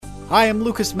Hi, I'm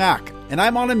Lucas Mack, and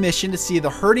I'm on a mission to see the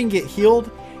hurting get healed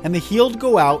and the healed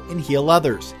go out and heal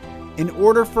others, in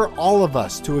order for all of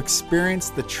us to experience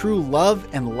the true love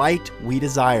and light we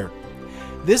desire.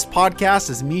 This podcast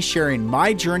is me sharing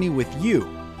my journey with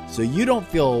you, so you don't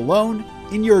feel alone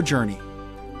in your journey.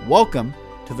 Welcome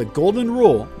to the Golden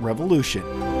Rule Revolution.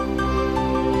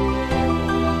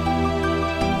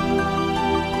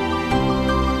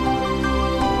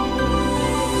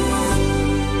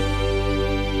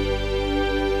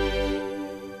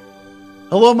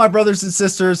 Hello, my brothers and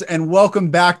sisters, and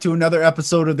welcome back to another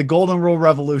episode of the Golden Rule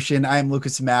Revolution. I am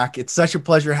Lucas Mack. It's such a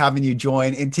pleasure having you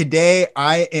join. And today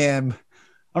I'm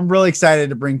really excited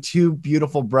to bring two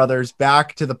beautiful brothers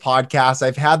back to the podcast.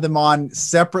 I've had them on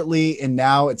separately, and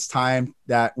now it's time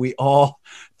that we all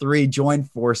three join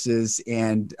forces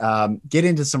and get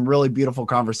into some really beautiful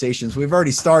conversations. We've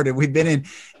already started. We've been in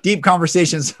deep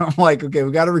conversations. I'm like, okay,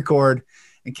 we got to record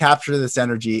and capture this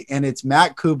energy. And it's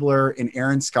Matt Cubbler and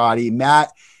Aaron Scotti.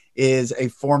 Matt is a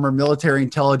former military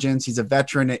intelligence. He's a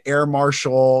veteran, an air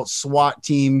marshal, SWAT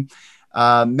team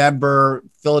member,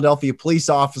 Philadelphia police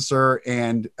officer,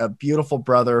 and a beautiful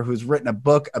brother who's written a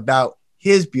book about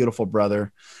his beautiful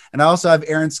brother. And I also have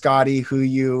Aaron Scotti, who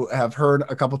you have heard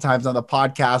a couple times on the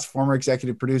podcast, former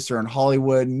executive producer in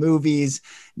Hollywood movies,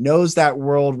 knows that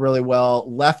world really well,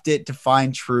 left it to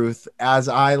find truth as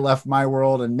I left my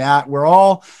world. And Matt, we're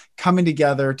all coming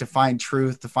together to find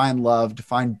truth, to find love, to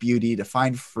find beauty, to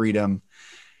find freedom.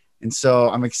 And so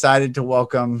I'm excited to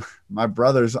welcome my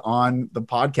brothers on the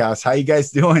podcast. How you guys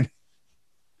doing?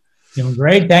 Doing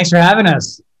great. Thanks for having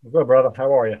us. Good, brother.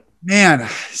 How are you? Man,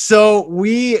 so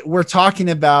we were talking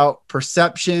about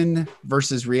perception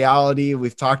versus reality.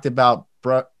 We've talked about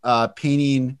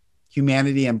painting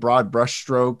humanity in broad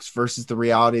brushstrokes versus the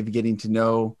reality of getting to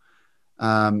know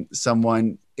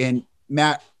someone. And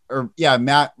Matt,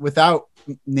 without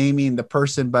naming the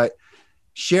person, but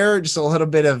share just a little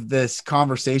bit of this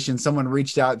conversation. Someone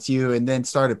reached out to you and then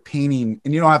started painting,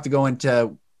 and you don't have to go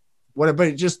into what,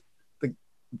 but just the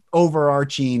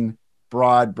overarching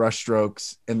broad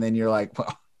brushstrokes, and then you're like,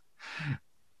 well,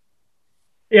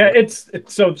 yeah, it's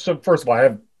so first of all, I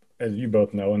have, as you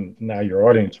both know, and now your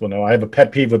audience will know, I have a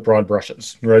pet peeve with broad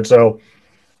brushes, right? So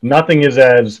nothing is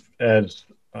as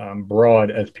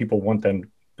broad as people want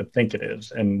them to think it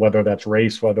is, and whether that's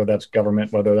race, whether that's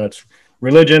government, whether that's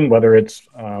religion, whether it's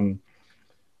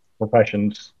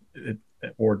professions,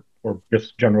 or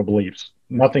just general beliefs,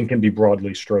 nothing can be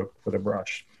broadly stroked with a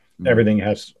brush. Mm-hmm. Everything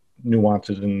has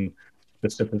nuances and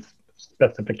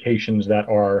specifications that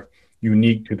are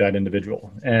unique to that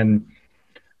individual. And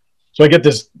so I get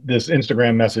this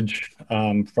Instagram message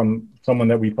from someone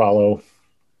that we follow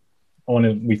one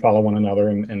another,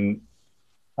 and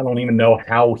I don't even know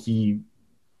how he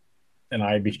and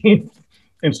I became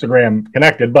Instagram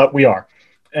connected, but we are.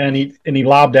 And he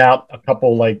lobbed out a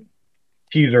couple like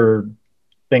teaser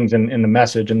things in the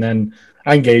message, and then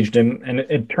I engaged him, and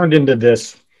it turned into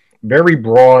this very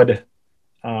broad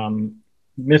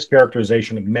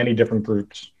mischaracterization of many different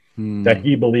groups that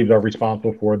he believes are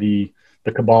responsible for the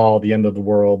cabal, the end of the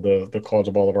world, the cause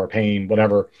of all of our pain,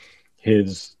 whatever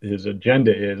his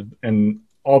agenda is. And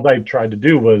all I tried to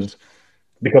do was,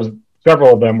 because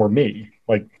several of them were me,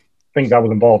 like things I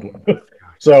was involved with.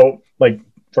 So like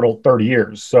for 30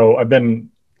 years. So I've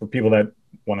been, for people that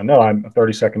want to know, I'm a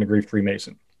 32nd degree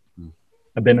Freemason.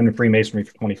 I've been in the Freemasonry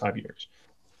for 25 years.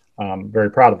 Very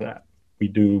proud of that. We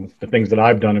do the things that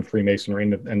I've done in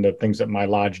Freemasonry, and the things that my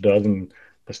lodge does and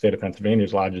the state of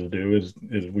Pennsylvania's lodges do is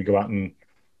we go out and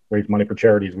raise money for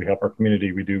charities. We help our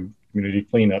community. We do community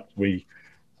cleanups.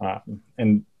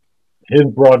 And his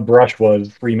broad brush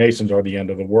was Freemasons are the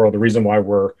end of the world. The reason why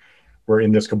we're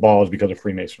in this cabal is because of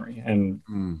Freemasonry. And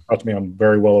trust me, I'm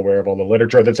very well aware of all the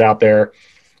literature that's out there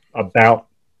about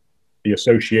the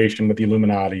association with the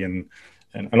Illuminati and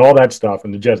all that stuff,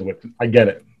 and the Jesuits. I get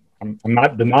it. I'm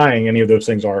not denying any of those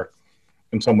things are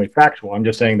in some way factual. I'm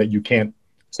just saying that you can't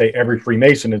say every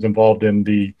Freemason is involved in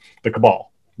the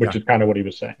cabal, which is kind of what he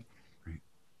was saying. Right.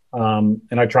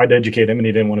 And I tried to educate him, and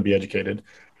he didn't want to be educated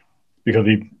because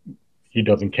he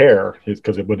doesn't care,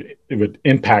 because it would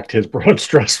impact his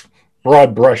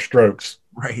broad brush strokes,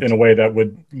 right, in a way that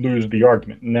would lose the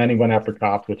argument. And then he went after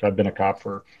cops, which I've been a cop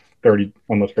for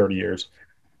almost 30 years.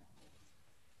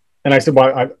 And I said,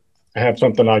 well, I have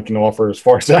something I can offer as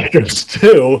far as that goes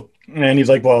too. And he's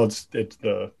like, well, it's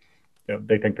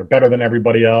they think they're better than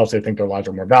everybody else. They think their lives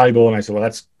are more valuable. And I said, well,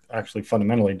 that's actually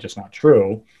fundamentally just not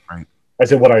true. Right. I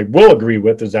said, what I will agree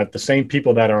with is that the same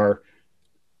people that are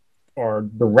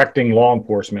directing law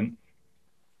enforcement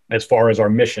as far as our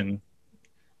mission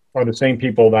are the same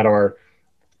people that are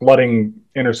flooding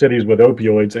inner cities with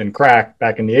opioids and crack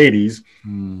back in the 80s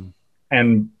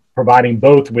and providing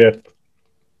both with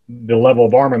the level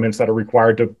of armaments that are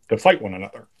required to fight one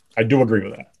another. I do agree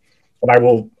with that. But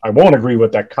I won't agree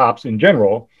with that cops in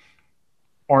general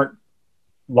aren't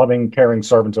loving, caring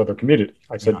servants of their community.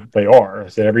 I said they are. I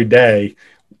said every day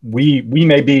we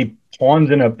may be pawns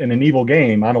in an evil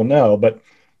game. I don't know, but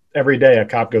every day a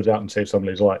cop goes out and saves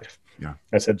somebody's life. Yeah.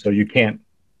 I said, so you can't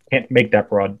make that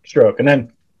broad stroke. And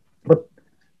then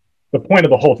the point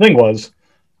of the whole thing was,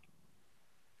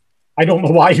 I don't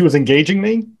know why he was engaging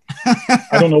me.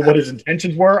 I don't know what his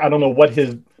intentions were. I don't know what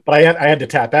but I had to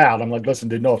tap out. I'm like, listen,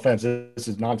 dude, no offense. This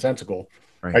is nonsensical.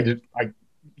 Right.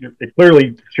 It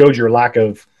clearly shows your lack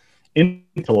of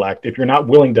intellect if you're not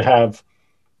willing to have.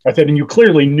 I said, and you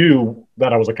clearly knew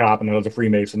that I was a cop and that I was a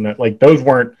Freemason. That like those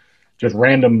weren't just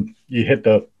random. You hit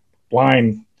the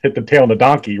tail on the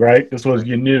donkey, right? This was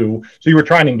you knew, so you were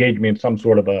trying to engage me in some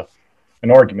sort of an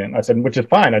argument. I said, which is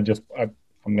fine. I'm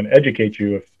going to educate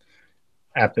you if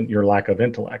absent your lack of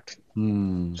intellect.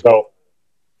 So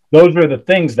those are the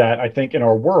things that I think in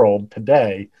our world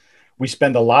today we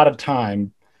spend a lot of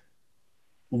time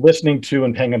listening to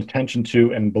and paying attention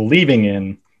to and believing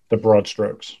in the broad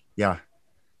strokes. Yeah.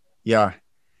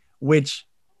 Which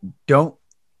don't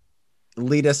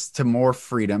lead us to more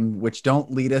freedom, which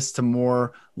don't lead us to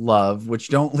more love, which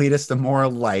don't lead us to more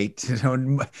light,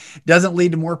 doesn't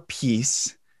lead to more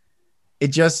peace. It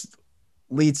just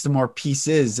leads to more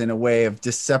pieces in a way of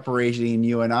just separating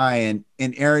you and I. And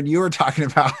Aaron, you were talking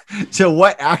about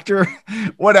what actor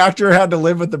had to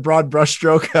live with the broad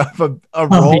brushstroke of a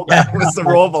role that was the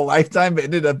role of a lifetime, but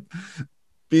ended up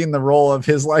being the role of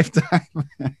his lifetime.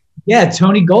 Yeah,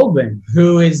 Tony Goldwyn,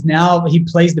 who is now, he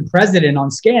plays the president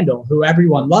on Scandal, who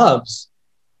everyone loves.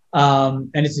 And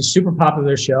it's a super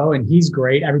popular show and he's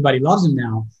great. Everybody loves him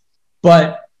now.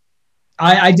 But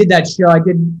I did that show. I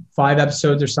did 5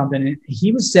 episodes or something. And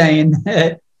he was saying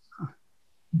that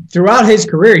throughout his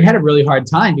career, he had a really hard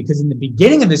time because in the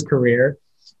beginning of his career,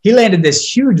 he landed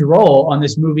this huge role on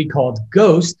this movie called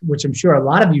Ghost, which I'm sure a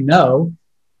lot of you know.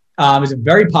 It was a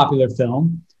very popular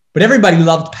film, but everybody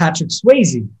loved Patrick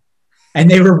Swayze. And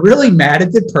they were really mad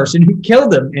at the person who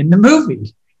killed him in the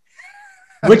movie,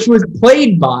 which was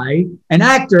played by an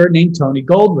actor named Tony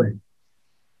Goldwyn.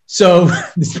 So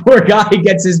this poor guy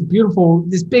gets this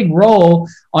big role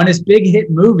on this big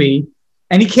hit movie,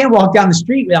 and he can't walk down the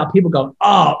street without people going,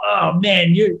 oh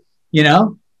man,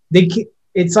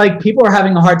 it's like people are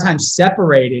having a hard time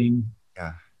separating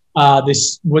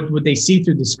this, what they see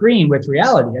through the screen with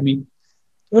reality. I mean,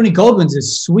 Tony Goldwyn's a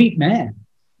sweet man.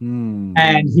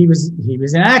 And he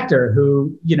was an actor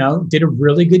who, did a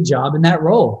really good job in that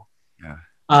role. Yeah.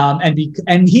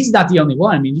 And he's not the only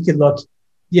one. I mean, you could look,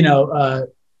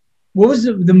 what was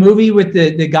the movie with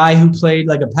the guy who played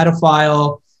like a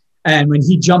pedophile? And when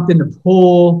he jumped in the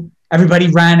pool, everybody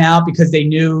ran out because they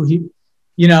knew he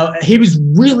was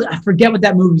really, I forget what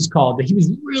that movie's called, but he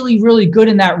was really, really good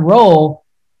in that role.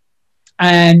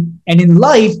 And in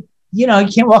life, you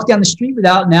can't walk down the street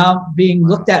without now being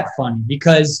looked at funny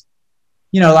because,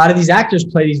 a lot of these actors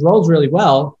play these roles really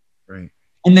well. Right.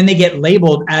 And then they get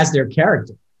labeled as their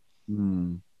character.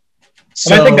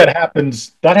 So I think that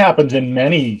happens to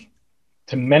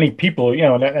many people,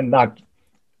 and not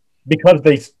because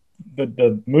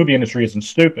the movie industry isn't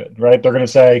stupid, right? They're going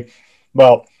to say,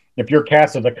 well, if you're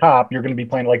cast as a cop, you're going to be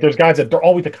playing like there's guys that they're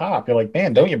always a cop. You're like,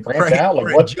 man, don't you branch out?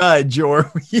 Like what judge or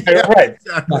right.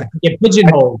 Exactly. Get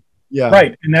pigeonholed. Yeah.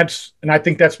 Right. And I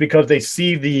think that's because they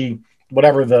see the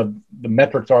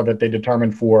metrics are that they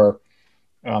determine for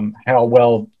how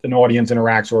well an audience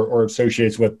interacts or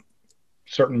associates with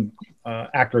certain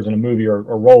actors in a movie or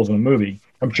roles in a movie.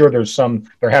 I'm sure there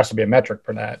has to be a metric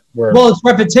for that. Well, it's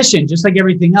repetition, just like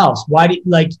everything else. Why do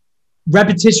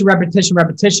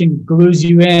repetition glues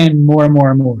you in more and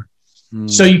more and more.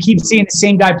 So you keep seeing the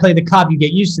same guy play the cop, you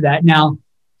get used to that. Now,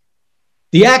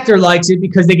 the actor likes it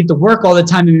because they get to work all the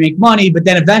time and make money, but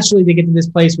then eventually they get to this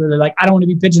place where they're like, I don't want to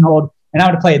be pigeonholed and I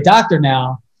want to play a doctor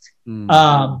now.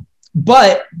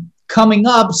 But coming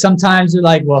up, sometimes they're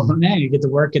like, well, man, you get to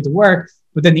work.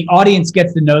 But then the audience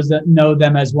gets to know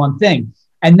them as one thing.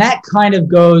 And that kind of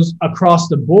goes across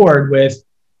the board with,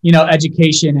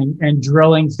 education and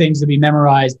drilling things to be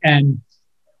memorized and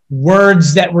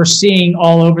words that we're seeing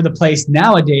all over the place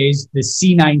nowadays, the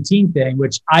C19 thing,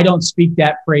 which I don't speak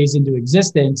that phrase into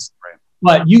existence, right.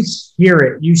 But you hear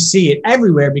it, you see it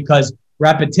everywhere because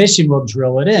repetition will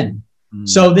drill it in.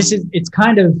 So it's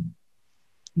kind of,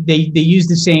 they use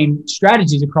the same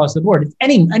strategies across the board. It's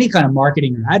any kind of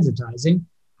marketing or advertising,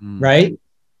 right?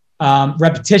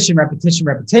 Repetition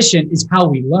is how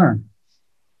we learn.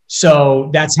 So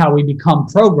that's how we become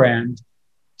programmed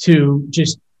to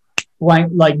just like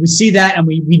we see that and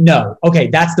we know, okay,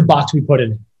 that's the box we put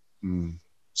it in.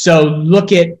 So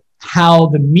look at how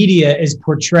the media is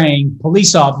portraying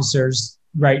police officers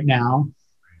right now.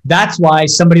 That's why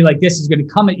somebody like this is going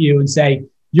to come at you and say,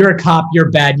 you're a cop, you're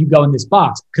bad, you go in this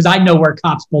box. Because I know where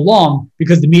cops belong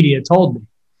because the media told me.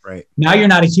 Right. Now you're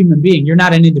not a human being. You're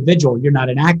not an individual. You're not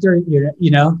an actor.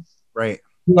 Right.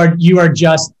 You are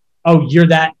just, oh, you're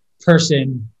that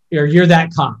person or you're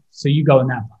that cop. So you go in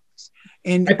that box.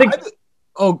 And I think,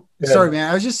 sorry, man.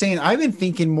 I was just saying, I've been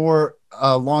thinking more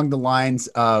along the lines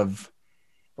of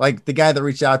like the guy that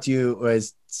reached out to you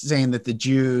was saying that the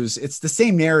Jews, it's the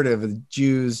same narrative of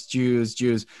Jews.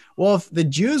 Well, if the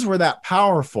Jews were that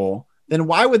powerful, then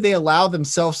why would they allow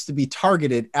themselves to be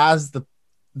targeted as the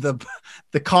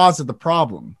cause of the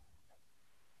problem?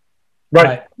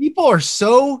 Right. People are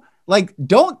so like,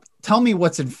 don't tell me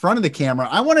what's in front of the camera.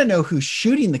 I want to know who's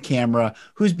shooting the camera,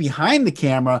 who's behind the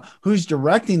camera, who's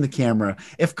directing the camera.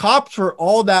 If cops were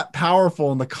all that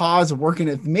powerful in the cause of working,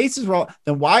 if Masons were all,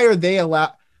 then why are they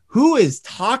allowed? Who is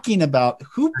talking about,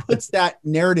 who puts that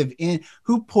narrative in,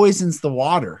 who poisons the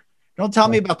water? Don't tell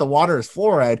me about the water is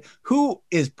fluoride. Who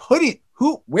is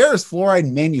where is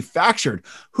fluoride manufactured?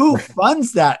 Who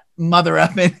funds that mother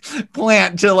effing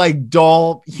plant to like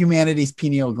dull humanity's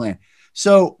pineal gland?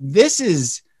 So this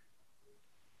is,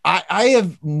 I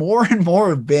have more and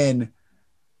more been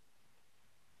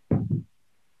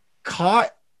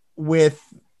caught with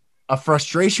a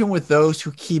frustration with those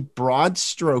who keep broad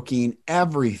stroking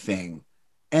everything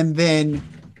and then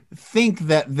think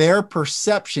that their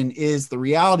perception is the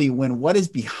reality when what is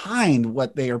behind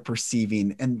what they are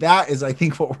perceiving. And that is, I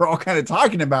think, what we're all kind of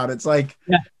talking about. It's like,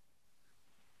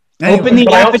 anyway, open the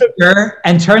aperture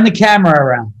and turn the camera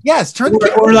around. Yes.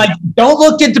 Or like, don't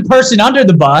look at the person under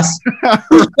the bus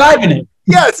who's driving it.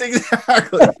 Yes,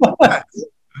 exactly. But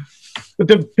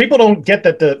the people don't get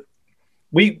that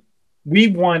we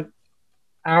want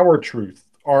our truth,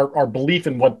 our belief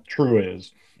in what true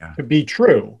is to be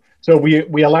true. So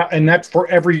we allow, and that's for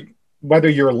whether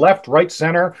you're left, right,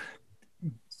 center,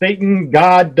 Satan,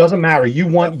 God, doesn't matter. You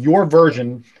want your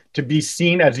version to be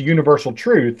seen as a universal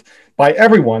truth by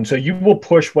everyone. So you will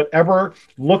push whatever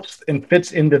looks and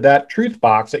fits into that truth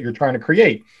box that you're trying to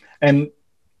create. And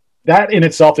that in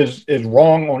itself is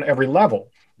wrong on every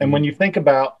level. And when you think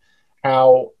about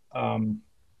how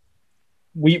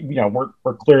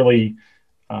we're clearly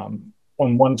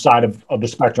on one side of the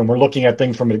spectrum, we're looking at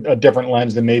things from a different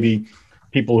lens than maybe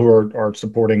people who are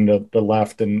supporting the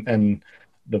left and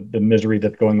the misery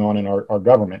that's going on in our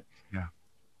government. Yeah.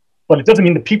 But it doesn't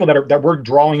mean the people that we're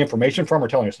drawing information from are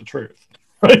telling us the truth.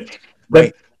 Right.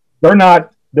 Right.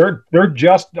 They're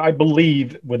just, I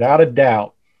believe, without a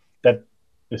doubt, that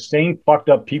the same fucked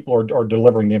up people are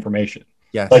delivering the information.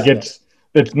 Yes. Like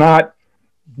it's not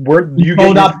where you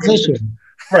get opposition.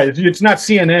 Right. It's not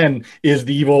CNN is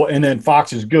the evil and then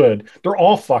Fox is good. They're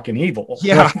all fucking evil.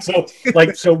 Yeah.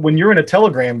 Right? So when you're in a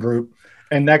Telegram group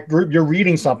and that group, you're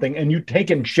reading something and you take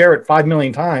it and share it 5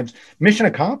 million times, mission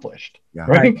accomplished. Yeah.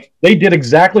 Right. They did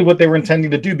exactly what they were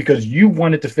intending to do because you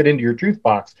wanted to fit into your truth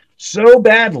box so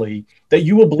badly that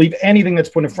you will believe anything that's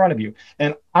put in front of you.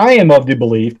 And I am of the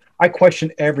belief, I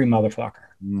question every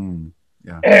motherfucker.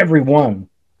 Everyone.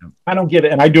 I don't get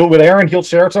it. And I do it with Aaron. He'll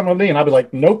share something with me and I'll be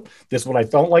like, nope, this is what I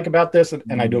don't like about this.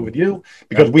 And I do it with you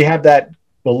because we have that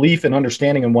belief and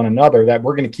understanding in one another that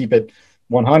we're going to keep it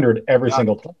 100 every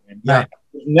single time. Yeah.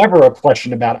 There's never a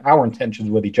question about our intentions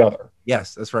with each other.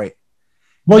 Yes, that's right.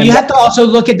 Well, you have to also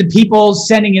look at the people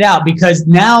sending it out because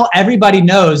now everybody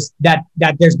knows that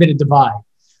there's been a divide.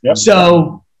 Yep.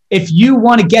 So if you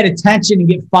want to get attention and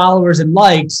get followers and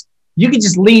likes, you can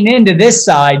just lean into this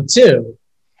side too.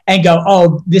 And go,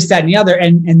 oh, this, that, and the other.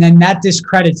 And then that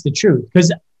discredits the truth.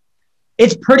 Because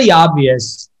it's pretty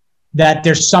obvious that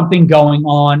there's something going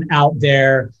on out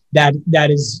there that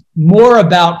is more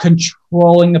about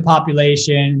controlling the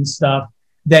population and stuff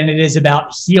than it is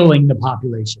about healing the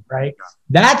population, right?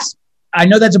 I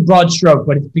know that's a broad stroke,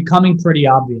 but it's becoming pretty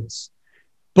obvious.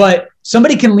 But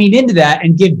somebody can lean into that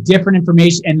and give different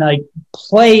information and like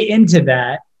play into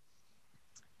that.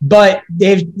 But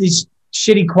they've these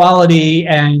shitty quality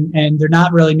and they're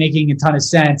not really making a ton of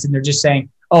sense. And they're just saying,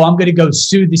 oh, I'm going to go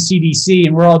sue the CDC.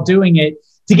 And we're all doing it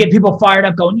to get people fired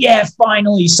up going, yeah,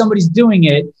 finally somebody's doing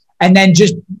it. And then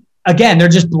just, again, they're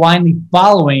just blindly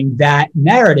following that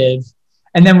narrative.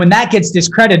 And then when that gets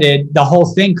discredited, the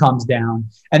whole thing comes down.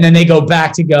 And then they go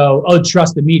back to go, oh,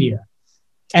 trust the media.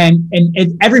 And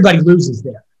everybody loses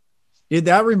there. Yeah,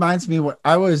 that reminds me when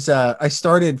I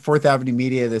started Fourth Avenue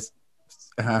Media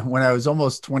when I was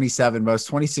almost 27, but I was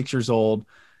 26 years old.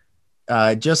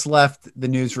 just left the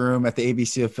newsroom at the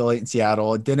ABC affiliate in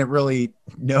Seattle. Didn't really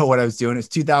know what I was doing. It's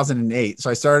 2008. So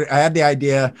I had the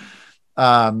idea.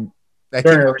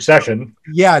 During a recession.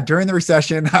 Yeah. During the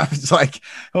recession, I was like,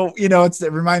 oh,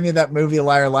 it reminded me of that movie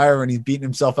Liar Liar when he's beating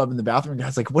himself up in the bathroom.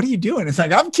 Guy's like, what are you doing? It's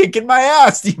like, I'm kicking my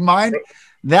ass. Do you mind?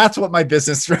 That's what my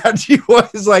business strategy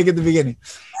was like at the beginning.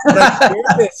 But I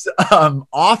in this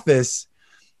office.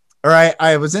 All right.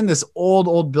 I was in this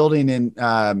old building in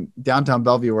downtown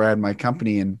Bellevue where I had my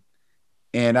company,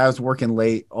 and I was working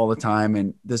late all the time.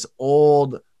 And this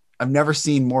I've never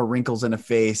seen more wrinkles in a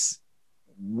face,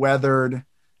 weathered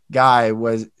guy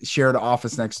shared an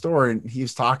office next door. And he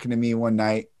was talking to me one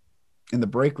night in the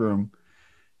break room.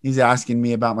 He's asking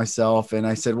me about myself. And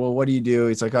I said, well, what do you do?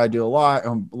 He's like, I do a lot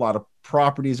of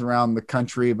properties around the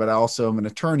country, but I also am an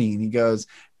attorney. And he goes,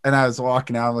 and I was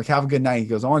walking out, I'm like, have a good night. He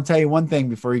goes, I want to tell you one thing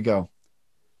before you go.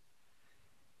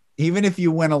 Even if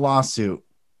you win a lawsuit,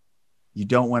 you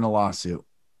don't win a lawsuit.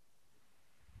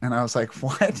 And I was like,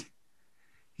 what?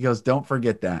 He goes, don't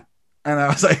forget that. And I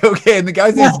was like, okay. And the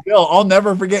guy's name's Bill. I'll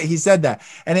never forget he said that.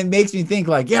 And it makes me think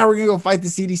like, yeah, we're going to go fight the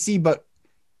CDC, but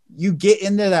you get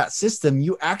into that system,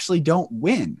 you actually don't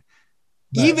win.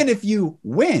 Right. Even if you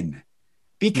win,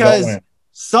 because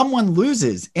someone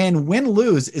loses, and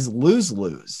win-lose is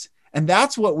lose-lose. And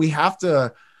that's what we have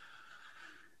to,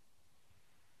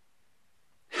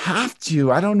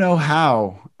 I don't know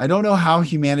how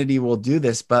humanity will do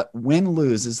this, but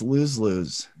win-lose is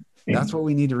lose-lose. That's what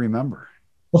we need to remember.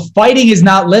 Well, fighting is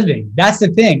not living. That's the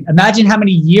thing. Imagine how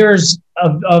many years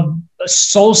of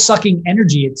soul-sucking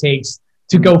energy it takes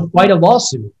to go fight a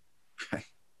lawsuit.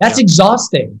 That's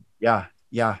exhausting. Yeah.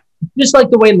 Just like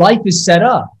the way life is set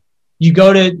up. You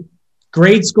go to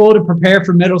grade school to prepare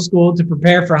for middle school, to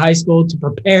prepare for high school, to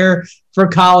prepare for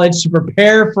college, to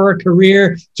prepare for a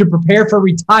career, to prepare for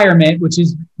retirement, which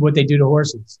is what they do to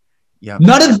horses. Yeah.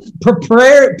 None of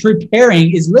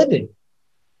preparing is living.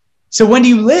 So when do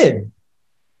you live?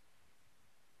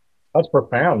 That's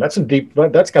profound. That's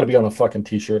that's got to be on a fucking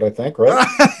t-shirt, I think, right?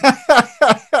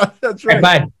 That's right.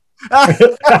 Bye.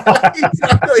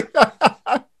 Exactly.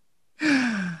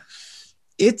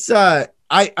 It's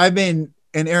I've been,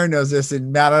 and Aaron knows this,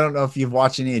 and Matt, I don't know if you've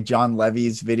watched any of John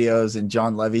Levy's videos and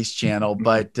John Levy's channel,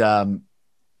 but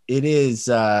it's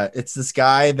this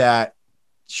guy that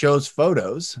shows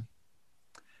photos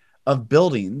of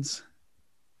buildings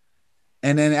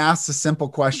and then asks a simple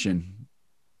question.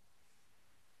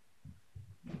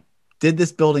 Did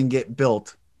this building get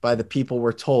built by the people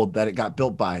we're told that it got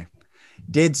built by?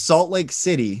 Did Salt Lake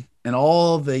City and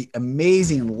all the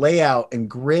amazing layout and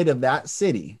grid of that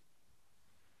city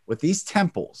with these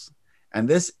temples and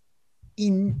this,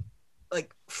 even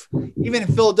in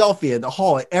Philadelphia, the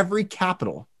hall at every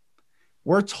capital,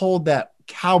 we're told that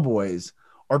cowboys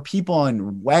or people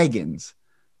in wagons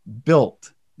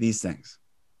built these things.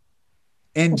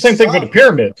 And same thing for the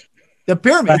pyramids. The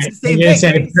pyramids, right. The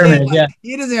same thing. Pyramid, yeah.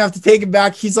 He doesn't have to take it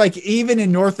back. He's like, even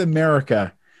in North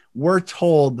America, we're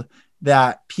told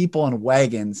that people in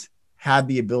wagons had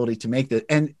the ability to make that.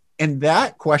 And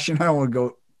that question, I don't want to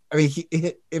go. I mean,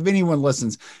 if anyone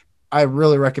listens, I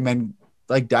really recommend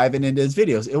diving into his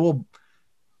videos. It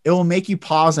will make you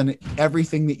pause on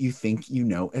everything that you think you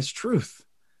know as truth.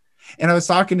 And I was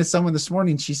talking to someone this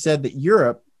morning. She said that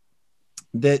Europe,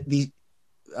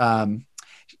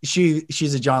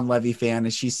 she's a John Levy fan,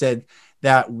 and she said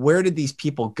that where did these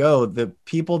people go? The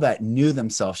people that knew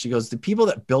themselves. She goes, the people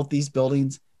that built these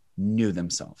buildings knew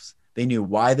themselves. They knew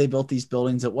why they built these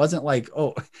buildings. It wasn't like,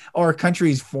 our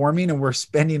country's forming and we're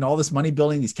spending all this money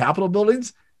building these Capitol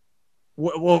buildings.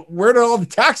 Well, where did all the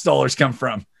tax dollars come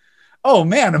from? Oh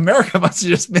man, America must have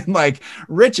just been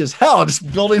rich as hell,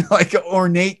 just building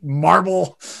ornate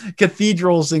marble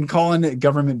cathedrals and calling it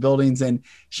government buildings. And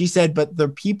she said, but the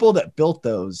people that built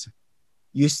those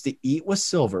used to eat with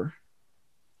silver,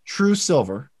 true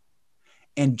silver,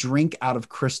 and drink out of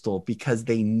crystal because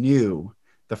they knew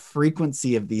the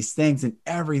frequency of these things and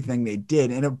everything they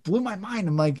did. And it blew my mind.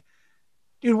 I'm like,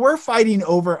 dude, we're fighting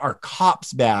over our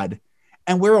cops bad,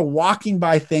 and we're walking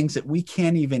by things that we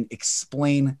can't even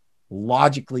explain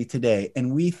logically today.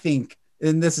 And we think,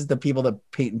 and this is the people that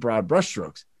paint in broad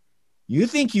brushstrokes. You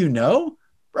think you know?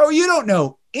 Bro, you don't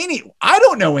know I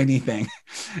don't know anything.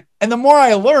 And the more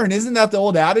I learn, isn't that the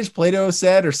old adage Plato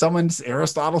said, or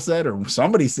Aristotle said, or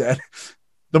somebody said,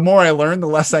 the more I learn, the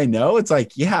less I know. It's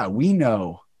like, yeah, we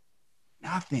know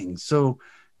nothing. So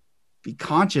be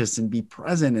conscious and be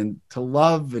present and to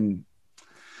love. And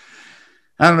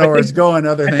I don't know where it's going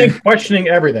other than think questioning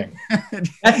everything.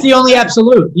 That's the only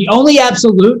absolute. The only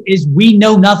absolute is we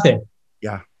know nothing.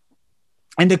 Yeah.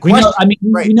 And the we question, know, I mean,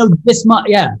 right. we know this much.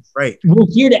 Yeah. Right. We're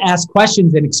here to ask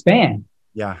questions and expand.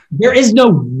 Yeah. There is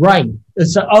no right.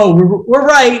 So, we're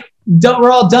right.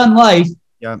 We're all done life.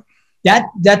 Yeah.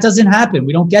 That doesn't happen.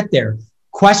 We don't get there.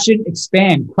 Question,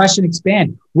 expand.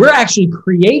 We're actually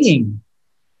creating.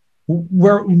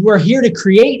 We're here to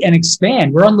create and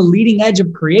expand. We're on the leading edge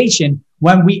of creation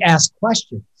when we ask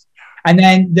questions. And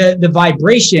then the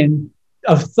vibration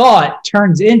of thought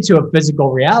turns into a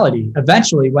physical reality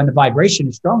eventually when the vibration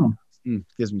is strong enough.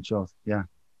 Gives me chills. Yeah.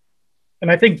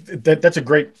 And I think that's a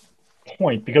great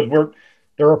point, because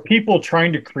there are people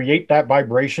trying to create that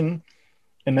vibration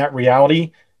and that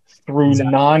reality through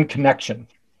non-connection,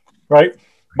 right?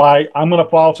 I'm going to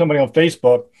follow somebody on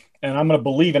Facebook and I'm going to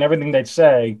believe in everything they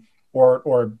say,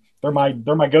 or they're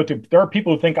my go-to. There are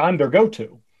people who think I'm their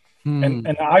go-to.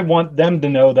 And I want them to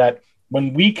know that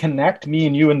when we connect, me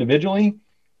and you individually,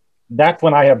 that's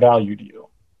when I have value to you.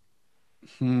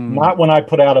 Not when I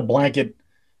put out a blanket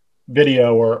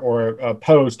video or a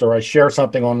post, or I share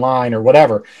something online or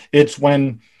whatever. It's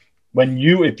when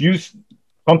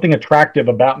something attractive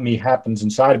about me happens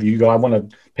inside of you, you go, I want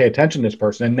to pay attention to this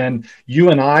person. And then you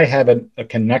and I have a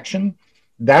connection.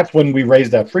 That's when we raise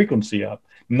that frequency up,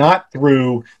 not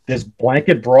through this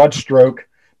blanket broad stroke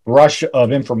brush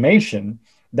of information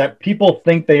that people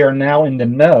think they are now in the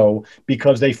know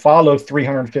because they follow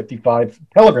 355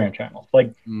 Telegram channels.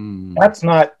 Like that's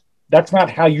not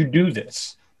how you do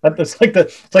this. It's like the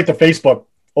Facebook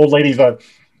old ladies. I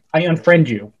unfriend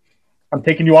you. I'm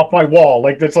taking you off my wall.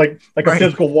 Like it's like right. A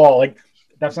physical wall. Like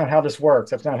that's not how this works.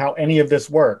 That's not how any of this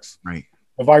works. Right.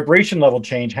 The vibration level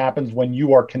change happens when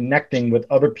you are connecting with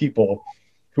other people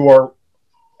who are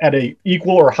at a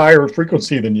equal or higher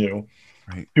frequency than you,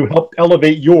 right, to help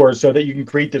elevate yours so that you can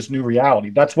create this new reality.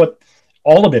 That's what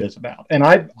all of it is about. And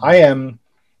I am,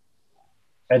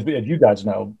 as you guys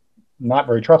know, not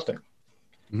very trusting.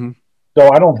 Mm-hmm. So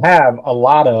I don't have a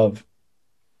lot of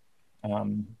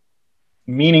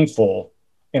meaningful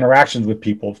interactions with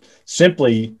people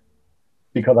simply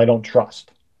because I don't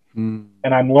trust. And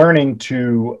I'm learning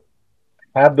to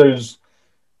have those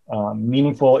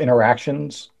meaningful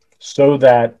interactions so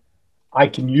that I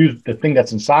can use the thing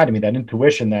that's inside of me, that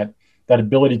intuition, that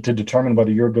ability to determine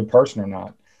whether you're a good person or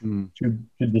not,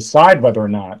 to decide whether or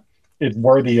not it's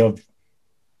worthy of,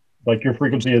 like your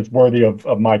frequency is worthy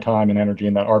of my time and energy,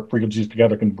 and that our frequencies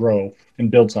together can grow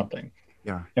and build something.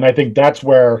 Yeah. And I think that's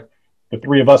where the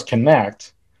three of us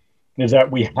connect, is that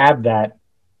we have that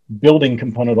building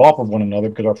component off of one another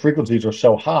because our frequencies are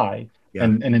so high. Yeah.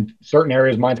 And in certain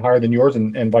areas, mine's higher than yours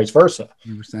and vice versa.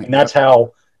 100%. And that's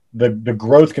how the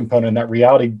growth component, that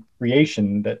reality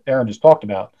creation that Aaron just talked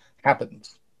about,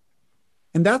 happens.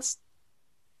 And that's,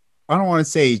 I don't want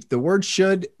to say the word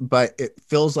should, but it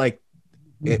feels like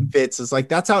it fits. It's like,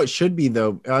 that's how it should be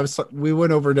though. We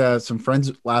went over to some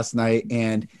friends last night,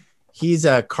 and he's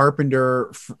a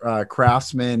carpenter,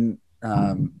 craftsman,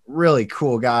 really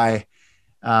cool guy,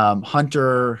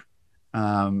 hunter.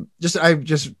 I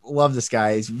just love this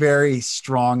guy. He's very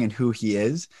strong in who he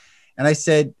is. And I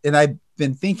said, and I've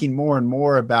been thinking more and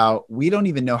more about, we don't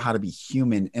even know how to be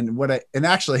human. And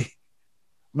actually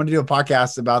I'm going to do a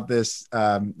podcast about this.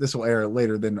 This will air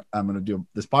later. Then I'm going to do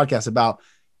this podcast about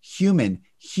human.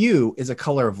 Hue is a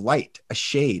color of light, a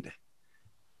shade.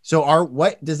 So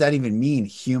what does that even mean?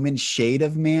 Human, shade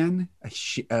of man?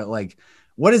 Like,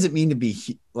 what does it mean to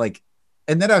be like?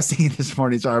 And then I was thinking this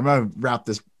morning, sorry, I'm going to wrap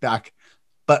this back,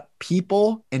 but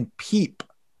people and peep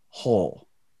hole,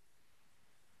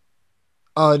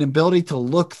 an ability to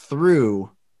look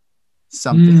through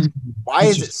something. Why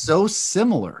is it so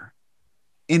similar?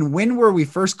 And when were we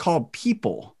first called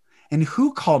people, and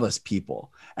who called us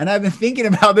people? And I've been thinking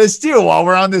about this too while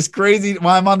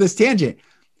I'm on this tangent.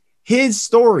 His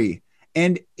story.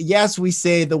 And yes, we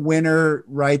say the winner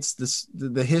writes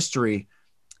the history,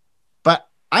 but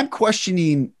I'm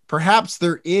questioning, perhaps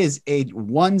there is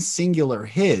one singular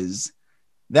his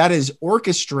that is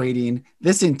orchestrating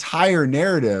this entire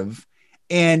narrative.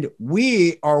 And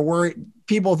we are worried,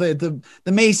 people, the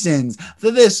Masons,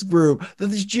 this group, the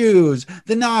Jews,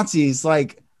 the Nazis,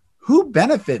 like, who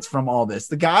benefits from all this?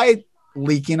 The guy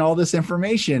leaking all this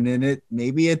information, and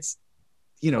maybe it's,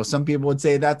 some people would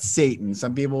say that's Satan.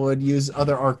 Some people would use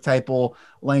other archetypal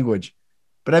language,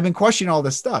 but I've been questioning all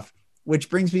this stuff, which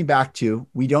brings me back to,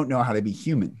 we don't know how to be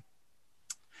human.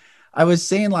 I was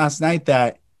saying last night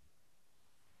that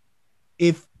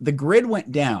if the grid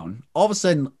went down, all of a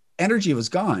sudden energy was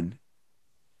gone.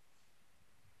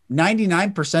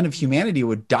 99% of humanity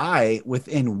would die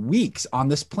within weeks on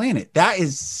this planet. That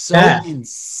is so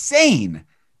insane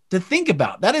to think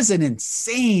about. That is an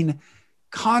insane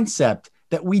concept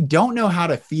that we don't know how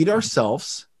to feed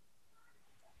ourselves,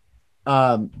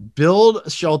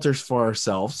 build shelters for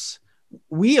ourselves.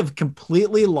 We have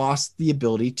completely lost the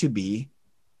ability to be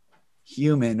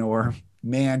human or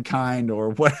mankind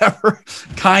or whatever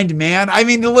kind man. I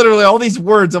mean, literally all these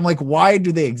words, I'm like, why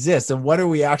do they exist? And what are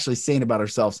we actually saying about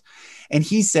ourselves? And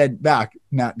he said back,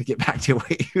 Matt, to get back to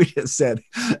what you just said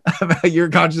about your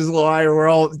conscious liar, we're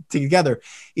all together.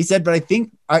 He said, but I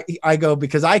think I go,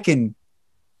 because I can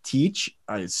teach,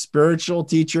 I'm a spiritual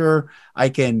teacher. I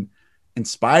can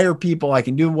inspire people. I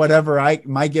can do whatever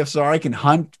my gifts are. I can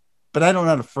hunt, but I don't know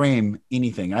how to frame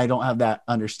anything. I don't have that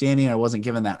understanding. I wasn't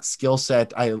given that skill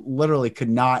set. I literally could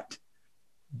not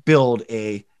build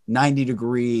a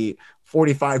 90-degree,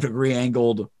 45-degree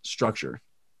angled structure.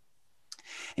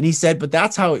 And he said, but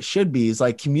that's how it should be. It's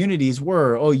like communities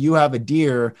were, oh, you have a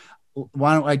deer.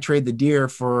 Why don't I trade the deer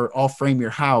for, I'll frame your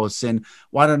house? And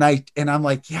why don't I? And I'm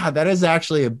like, yeah, that is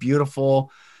actually a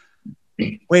beautiful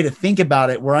way to think about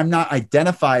it, where I'm not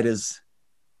identified as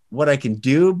what I can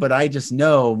do, but I just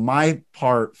know my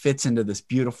part fits into this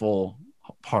beautiful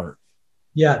part.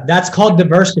 Yeah, that's called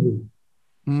diversity.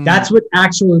 That's what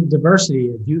actual diversity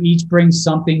is. You each bring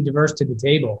something diverse to the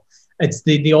table. It's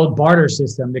the old barter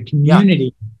system, the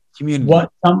community. Yeah. Community.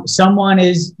 What someone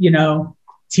is,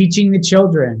 teaching the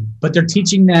children, but they're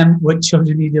teaching them what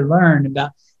children need to learn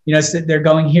about. So they're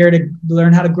going here to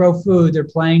learn how to grow food. They're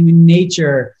playing in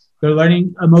nature. They're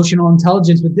learning emotional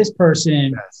intelligence with this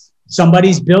person. Yes.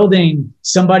 Somebody's building,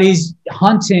 somebody's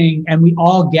hunting, and we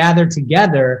all gather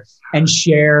together and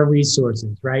share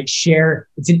resources, right?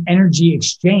 It's an energy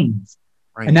exchange.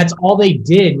 Right. And that's all they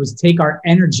did was take our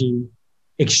energy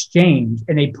exchange,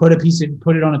 and they put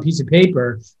it on a piece of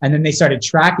paper, and then they started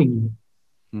tracking it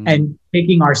and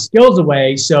taking our skills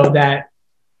away so that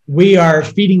we are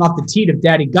feeding off the teat of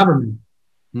daddy government.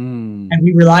 And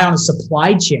we rely on a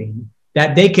supply chain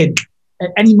that they could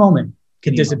at any moment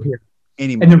could disappear.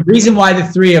 And the reason why the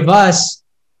three of us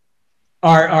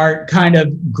are kind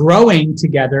of growing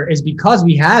together is because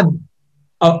we have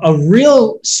a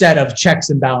real set of checks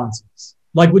and balances,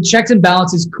 like what checks and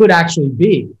balances could actually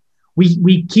be.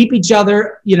 We keep each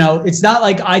other, it's not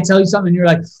like I tell you something and you're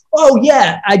like, oh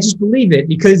yeah, I just believe it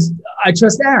because I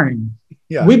trust Aaron.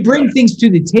 Yeah. We bring things to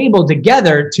the table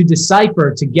together to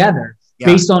decipher together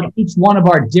based on each one of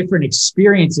our different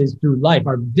experiences through life,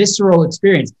 our visceral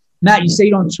experience. Matt, you say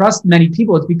you don't trust many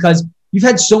people. It's because you've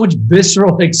had so much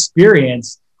visceral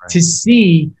experience to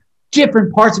see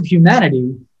different parts of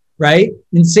humanity, right?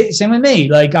 And same with me.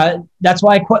 Like that's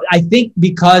why I think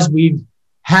because we've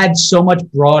had so much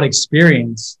broad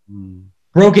experience,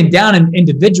 broken down in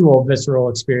individual visceral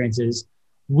experiences,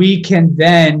 we can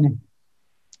then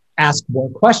ask more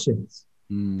questions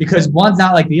because one's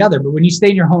not like the other. But when you stay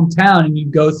in your hometown and you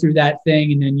go through that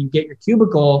thing and then you get your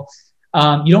cubicle,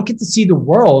 you don't get to see the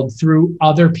world through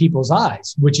other people's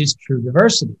eyes, which is true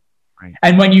diversity. Right.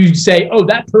 And when you say, oh,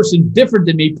 that person's different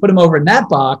than me, put them over in that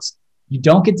box, you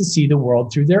don't get to see the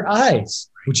world through their eyes,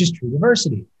 which is true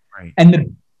diversity. Right.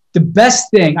 And the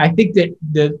best thing, I think that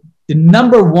the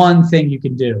number one thing you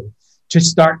can do to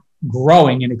start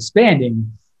growing and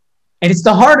expanding, and it's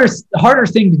the harder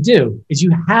thing to do, is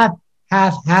you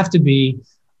have to be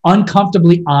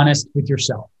uncomfortably honest with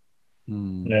yourself.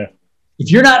 Yeah.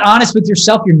 If you're not honest with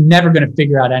yourself, you're never going to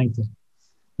figure out anything.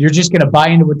 You're just going to buy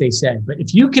into what they say. But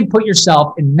if you can put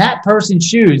yourself in that person's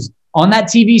shoes on that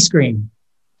TV screen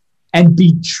and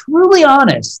be truly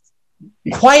honest,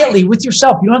 quietly with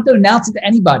yourself, you don't have to announce it to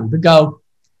anybody, but go,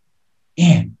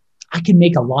 man, I can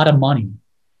make a lot of money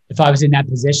if I was in that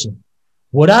position.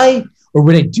 Would I, or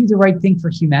would I do the right thing for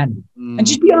humanity? And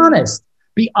just be honest.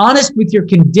 Be honest with your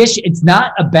condition. It's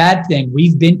not a bad thing.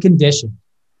 We've been conditioned.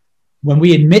 When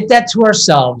we admit that to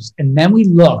ourselves and then we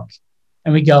look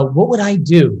and we go, what would I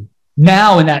do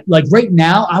now? And that, like right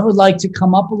now, I would like to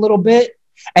come up a little bit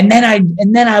and then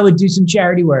I would do some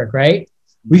charity work, right?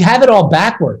 We have it all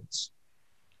backwards.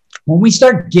 When we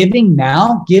start giving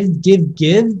now, give,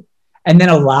 and then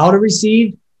allow to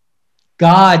receive,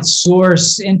 God,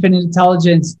 source, infinite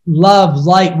intelligence, love,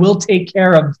 light will take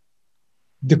care of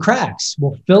the cracks.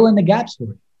 We'll fill in the gaps for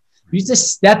you. You just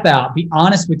step out, be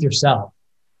honest with yourself.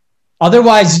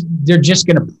 Otherwise, they're just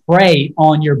going to prey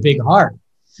on your big heart.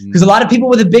 Because a lot of people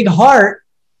with a big heart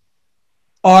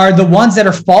are the ones that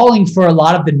are falling for a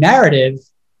lot of the narrative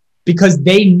because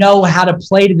they know how to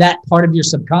play to that part of your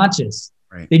subconscious.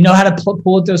 Right. They know how to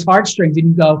pull at those heartstrings and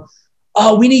you go,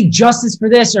 oh, we need justice for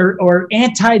this or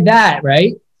anti that,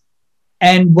 right?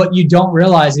 And what you don't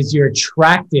realize is you're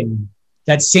attracting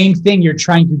that same thing you're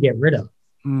trying to get rid of.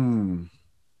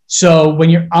 So when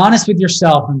you're honest with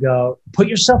yourself and go, put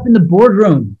yourself in the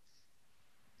boardroom,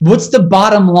 What's the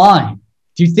bottom line?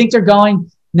 Do you think they're going,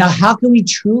 now how can we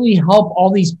truly help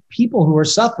all these people who are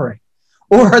suffering?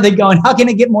 Or are they going, how can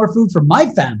I get more food for my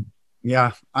family?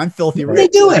 Yeah, I'm filthy What are they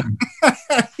rich. doing?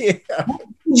 Yeah. What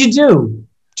would you do?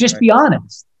 Just be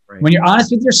honest. Right. When you're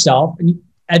honest with yourself, and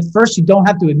at first you don't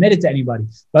have to admit it to anybody.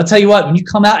 But I'll tell you what, when you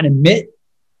come out and admit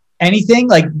anything,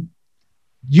 like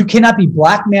you cannot be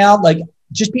blackmailed. Like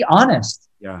just be honest.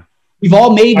 Yeah. We've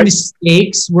all made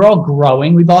mistakes. We're all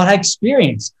growing. We've all had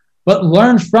experience, but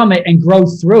learn from it and grow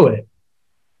through it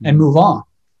and move on.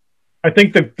 I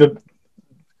think that the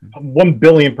 1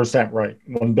 billion% right.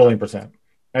 1 billion%.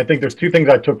 I think there's two things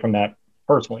I took from that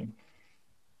personally.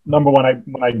 Number one,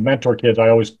 when I mentor kids, I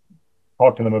always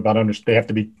talk to them about they have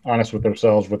to be honest with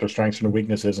themselves, with their strengths and their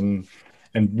weaknesses, and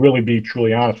really be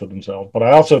truly honest with themselves. But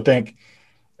I also think,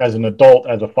 as an adult,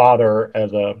 as a father,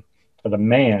 as a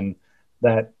man,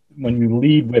 that when you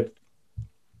lead with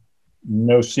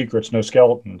no secrets, no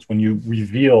skeletons, when you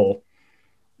reveal,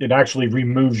 it actually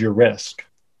removes your risk,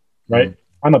 right? Mm-hmm.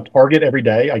 I'm a target every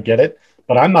day. I get it,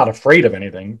 but I'm not afraid of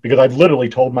anything because I've literally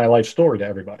told my life story to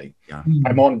everybody. Yeah.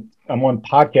 I'm on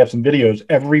podcasts and videos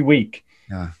every week,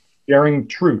 sharing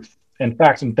truth and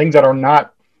facts and things that are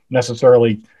not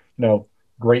necessarily,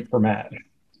 great for Matt,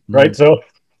 right? So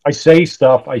I say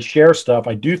stuff, I share stuff,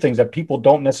 I do things that people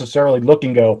don't necessarily look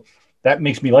and go, that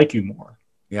makes me like you more.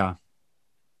 Yeah.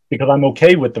 Because I'm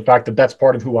okay with the fact that that's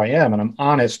part of who I am, and I'm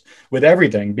honest with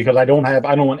everything because I don't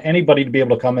want anybody to be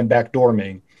able to come and backdoor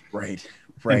me. Right.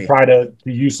 And try to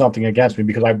use something against me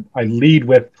because I lead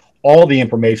with all the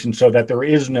information so that there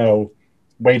is no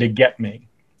way to get me.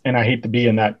 And I hate to be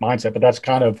in that mindset, but that's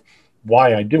kind of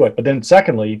why I do it. But then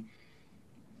secondly,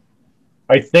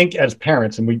 I think as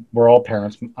parents, and we're all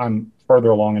parents, I'm further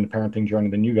along in the parenting journey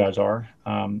than you guys are.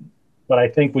 But I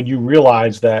think when you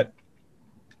realize that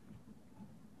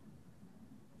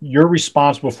you're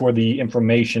responsible for the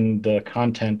information, the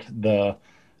content, the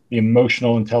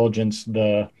emotional intelligence,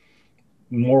 the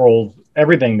morals,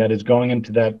 everything that is going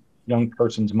into that young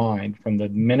person's mind from the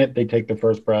minute they take their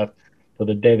first breath to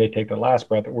the day they take their last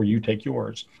breath, or you take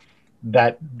yours,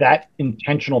 that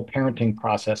intentional parenting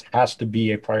process has to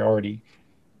be a priority.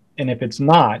 And if it's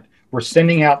not, we're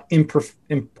sending out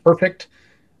imperfect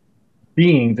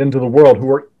beings into the world who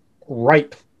are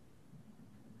ripe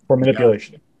for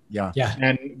manipulation. Yeah.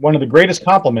 And one of the greatest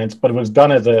compliments, but it was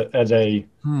done as an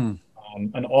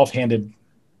offhanded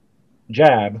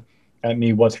jab at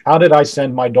me, was, how did I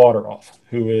send my daughter off?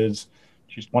 She's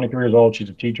 23 years old. She's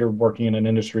a teacher working in an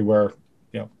industry where,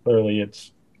 clearly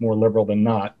it's more liberal than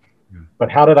not. Yeah. But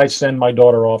how did I send my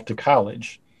daughter off to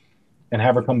college and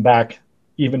have her come back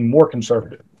even more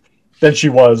conservative than she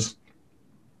was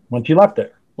when she left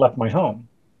my home?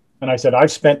 And I said,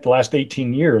 I've spent the last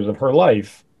 18 years of her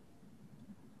life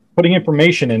putting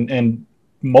information and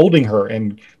molding her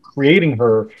and creating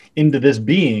her into this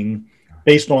being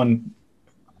based on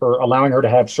her, allowing her to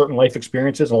have certain life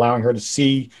experiences, allowing her to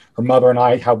see her mother and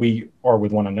I, how we are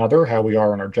with one another, how we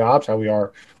are in our jobs, how we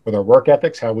are with our work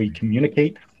ethics, how we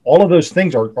communicate. All of those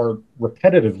things are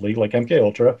repetitively, like MK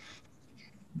Ultra,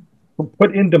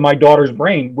 put into my daughter's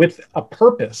brain with a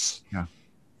purpose. Yeah.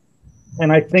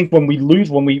 And I think when we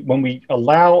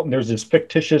allow, there's this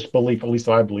fictitious belief, at least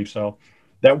I believe so,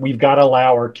 that we've got to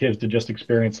allow our kids to just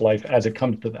experience life as it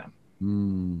comes to them.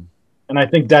 And I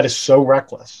think that is so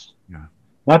reckless. Yeah.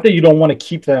 Not that you don't want to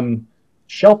keep them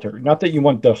sheltered, not that you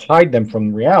want to hide them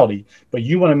from reality, but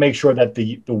you want to make sure that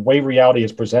the way reality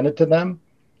is presented to them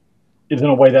is in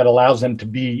a way that allows them to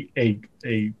be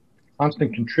a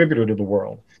constant contributor to the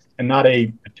world and not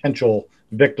a potential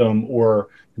victim or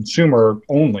consumer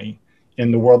only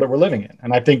in the world that we're living in.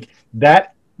 And I think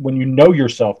that when you know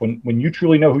yourself, when you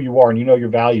truly know who you are and you know your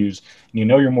values and you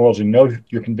know your morals and know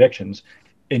your convictions,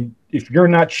 and if you're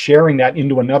not sharing that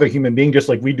into another human being just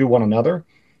like we do one another,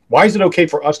 why is it okay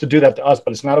for us to do that to us,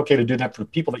 but it's not okay to do that for the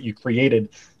people that you created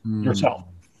yourself?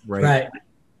 Right.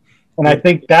 And I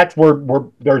think that's where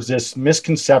there's this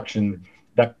misconception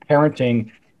that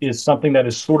parenting is something that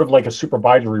is sort of like a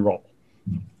supervisory role,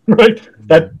 right?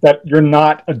 That you're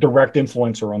not a direct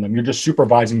influencer on them. You're just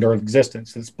supervising their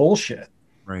existence. It's bullshit.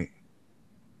 Right.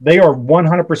 They are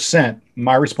 100%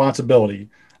 my responsibility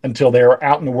until they are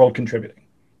out in the world contributing.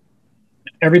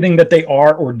 Everything that they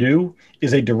are or do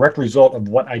is a direct result of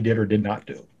what I did or did not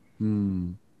do.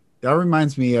 That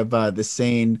reminds me of the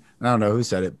saying, I don't know who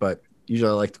said it, but usually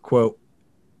I like to quote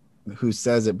who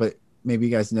says it, but maybe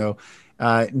you guys know.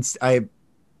 I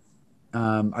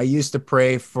used to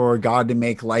pray for God to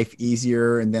make life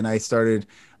easier, and then I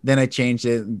changed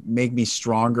it, make me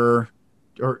stronger.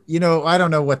 Or, I don't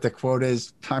know what the quote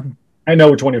is. I know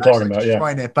which one you're talking about. Yeah.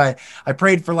 It, but I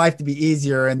prayed for life to be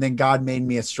easier, and then God made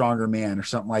me a stronger man, or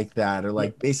something like that. Or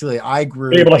like basically, I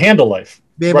grew be able to handle life.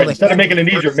 Right. Instead of making it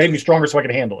easier, it made me stronger so I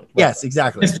could handle it. Right. Yes,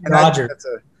 exactly. Mr. Roger.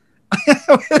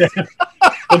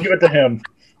 We'll give it to him.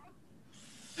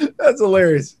 That's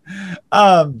hilarious.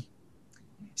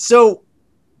 So,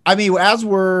 I mean, as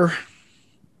we're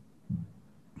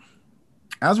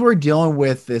dealing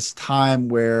with this time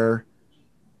where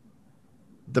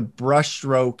the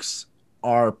brushstrokes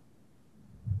are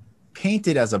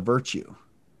painted as a virtue,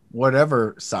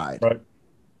 whatever side, right?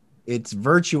 It's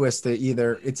virtuous to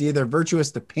either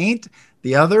virtuous to paint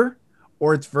the other,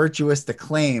 or it's virtuous to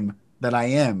claim that I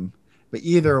am. But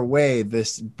either way,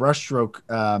 this brushstroke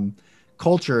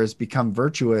culture has become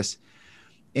virtuous.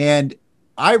 And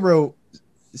I wrote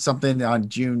something on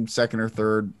June 2nd or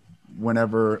 3rd,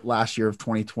 whenever last year of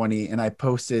 2020, and I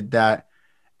posted that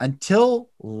until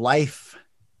life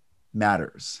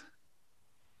matters,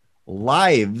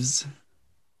 lives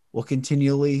will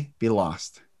continually be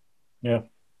lost. Yeah.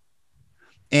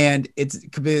 And it's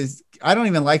because I don't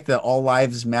even like the all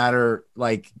lives matter,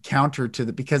 like counter to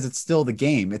the, because it's still the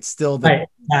game. It's still the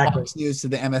Fox News to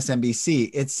the MSNBC.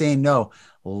 It's saying, no,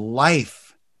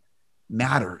 life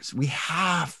matters. We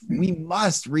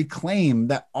must reclaim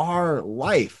that our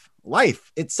life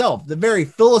itself, the very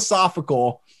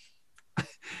philosophical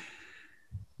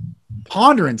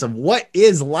ponderance of what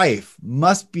is life,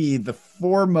 must be the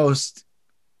foremost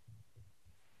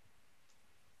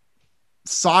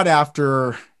sought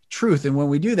after truth. And when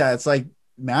we do that, it's like,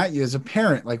 Matt, you as a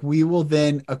parent, like we will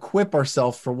then equip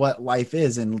ourselves for what life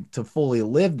is and to fully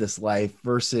live this life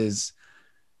versus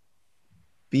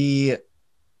be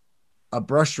a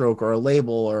brushstroke or a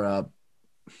label or a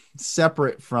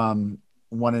separate from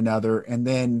one another. And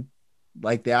then,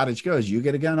 like the adage goes, you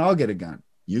get a gun, I'll get a gun.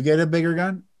 You get a bigger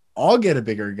gun, I'll get a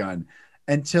bigger gun,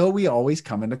 until we always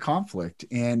come into conflict.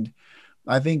 And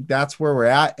I think that's where we're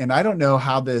at. And I don't know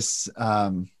how this,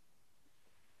 for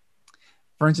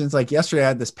instance, like yesterday, I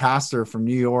had this pastor from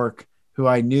New York who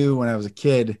I knew when I was a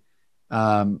kid,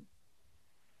 come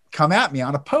at me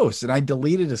on a post, and I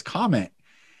deleted his comment.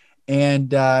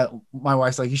 And my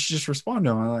wife's like, you should just respond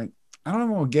to him. I'm like, I don't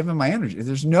want to give him my energy.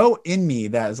 There's no in me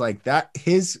that is like that.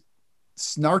 His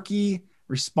snarky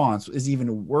response is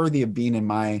even worthy of being in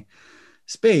my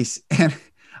space. And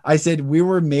I said, we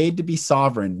were made to be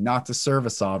sovereign, not to serve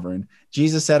a sovereign.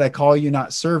 Jesus said, I call you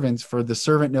not servants, for the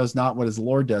servant knows not what his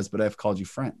Lord does, but I've called you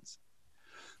friends.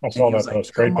 I saw that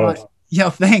post. Great post.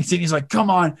 Yeah, thanks. And he's like, come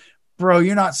on, bro,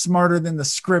 you're not smarter than the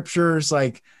scriptures.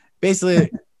 Like,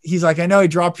 basically, he's like, I know he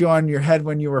dropped you on your head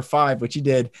when you were 5, which he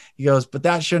did. He goes, but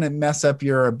that shouldn't mess up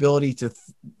your ability to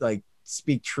like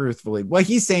speak truthfully. What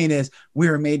he's saying is we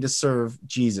were made to serve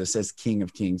Jesus as King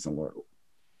of Kings and Lord.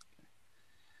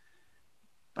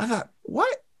 I thought,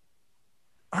 what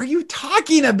are you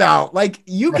talking about? Like,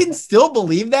 you can still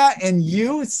believe that, and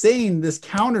you saying this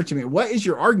counter to me. What is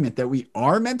your argument, that we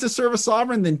are meant to serve a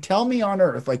sovereign? Then tell me on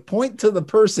earth, like, point to the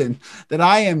person that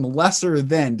I am lesser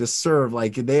than to serve.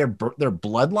 Like, they are their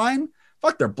bloodline.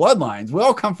 Fuck their bloodlines. We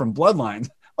all come from bloodlines.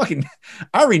 Fucking,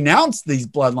 I renounce these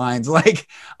bloodlines. Like,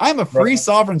 I'm a free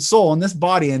sovereign soul in this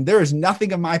body, and there is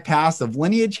nothing of my past of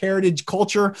lineage, heritage,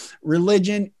 culture,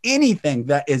 religion, anything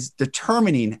that is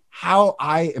determining how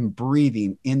I am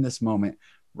breathing in this moment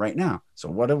right now. So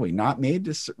what are we not made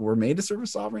to? We're made to serve a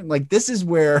sovereign. Like, this is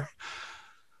where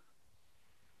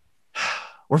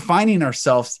we're finding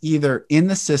ourselves either in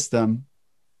the system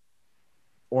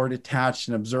or detached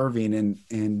and observing.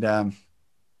 And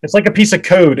it's like a piece of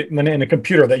code in a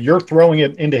computer that you're throwing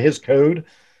it into his code,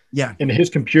 into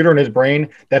his computer and his brain,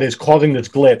 that is causing this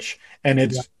glitch, and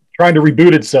it's trying to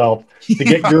reboot itself to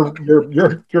get your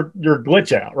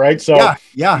glitch out, right? So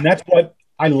and that's what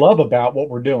I love about what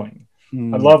we're doing.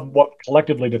 I love what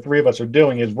collectively the three of us are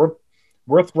doing is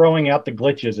we're throwing out the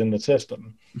glitches in the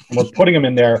system, and we're putting them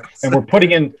in there, and we're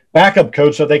putting in backup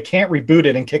code so they can't reboot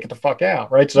it and kick it the fuck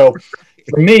out, right? So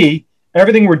for me,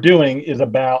 everything we're doing is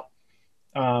about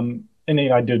and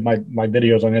I did my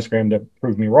videos on Instagram to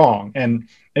prove me wrong. And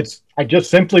I just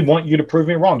simply want you to prove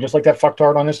me wrong. Just like that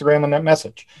fucktard on Instagram and that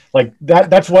message. Like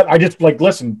that's what I just like,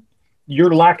 listen,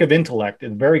 your lack of intellect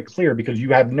is very clear because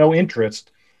you have no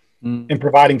interest in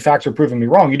providing facts or proving me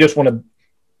wrong. You just want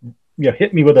to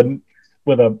hit me with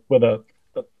a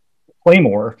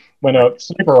claymore when a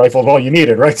sniper rifle is all you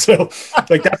needed, right? So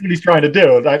like that's what he's trying to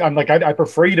do. I'm like, I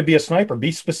prefer you to be a sniper.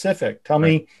 Be specific. Tell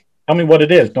me what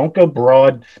it is. Don't go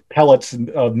broad pellets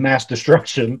of mass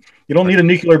destruction. You don't need a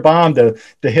nuclear bomb to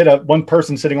hit one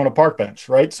person sitting on a park bench,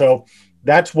 right? So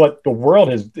that's what the world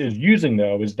is using,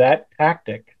 though, is that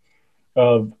tactic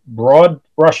of broad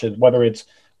brushes, whether it's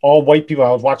all white people.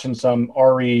 I was watching some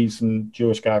RE, some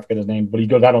Jewish guy, I forget his name, but he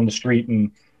goes out on the street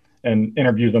and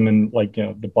interviews them, and like, you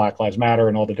know, the Black Lives Matter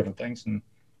and all the different things. And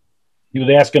he was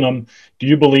asking them, do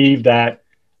you believe that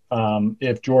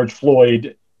if George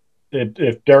Floyd,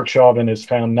 if Derek Chauvin is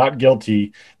found not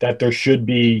guilty, that there should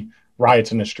be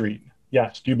riots in the street?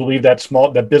 Yes. Do you believe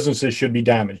that businesses should be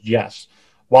damaged? Yes.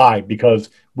 Why? Because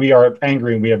we are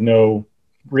angry and we have no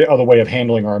other way of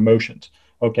handling our emotions.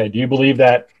 Okay. Do you believe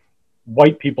that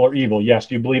white people are evil? Yes.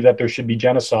 Do you believe that there should be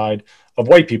genocide of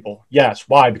white people? Yes.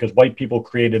 Why? Because white people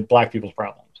created black people's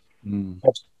problems.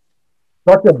 That's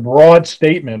such a broad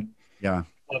statement. Yeah.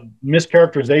 Of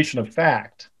mischaracterization of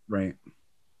fact. Right.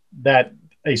 That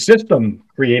a system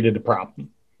created a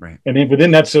problem. Right. And then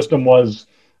within that system was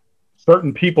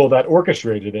certain people that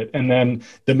orchestrated it. And then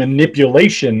the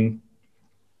manipulation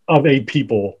of a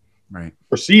people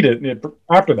proceeded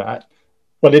after that.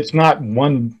 But it's not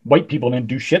one white people didn't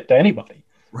do shit to anybody.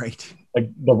 Right. Like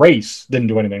the race didn't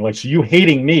do anything. Like, so you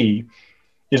hating me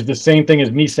is the same thing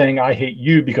as me saying I hate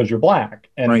you because you're black.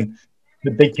 And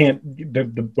they can't,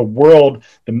 the world,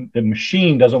 the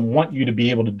machine doesn't want you to be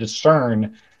able to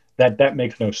discern that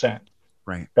makes no sense.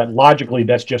 Right. That logically,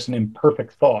 that's just an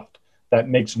imperfect thought. That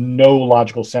makes no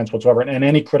logical sense whatsoever. And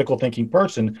any critical thinking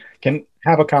person can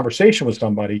have a conversation with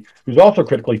somebody who's also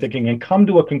critically thinking and come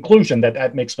to a conclusion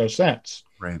that makes no sense.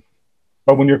 Right.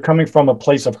 But when you're coming from a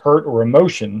place of hurt or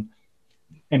emotion,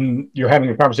 and you're having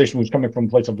a conversation who's coming from a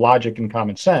place of logic and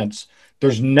common sense,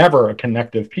 there's never a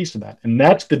connective piece of that. And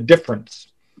that's the difference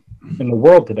in the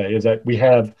world today, is that we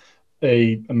have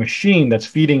a machine that's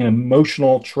feeding an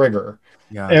emotional trigger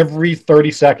every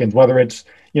 30 seconds, whether it's,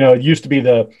 you know, it used to be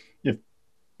the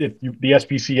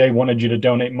SPCA wanted you to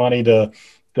donate money to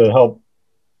help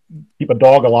keep a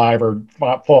dog alive or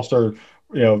foster,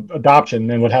 you know, adoption,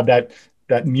 and would have that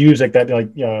music that like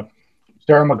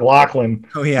Sarah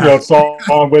McLachlan,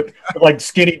 song with like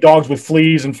skinny dogs with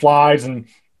fleas and flies, and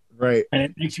and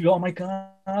it makes you go, oh my God,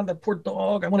 that poor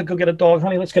dog. I want to go get a dog,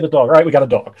 honey. Let's get a dog. All right, we got a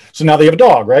dog. So now they have a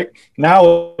dog, right?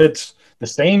 Now it's the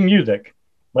same music,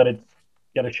 but it's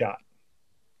get a shot.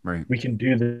 Right. We can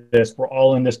do this. We're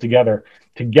all in this together.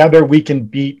 Together we can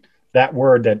beat that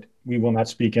word that we will not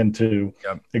speak into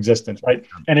existence, right?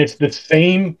 And it's the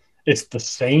same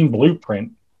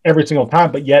blueprint every single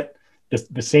time, but yet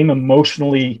the same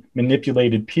emotionally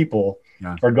manipulated people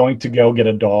are going to go get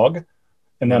a dog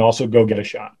and then also go get a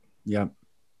shot. Yeah.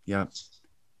 Yeah.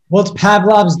 Well, it's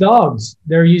Pavlov's dogs.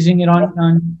 They're using it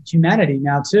on humanity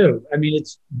now too. I mean,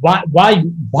 it's why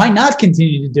not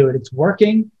continue to do it? It's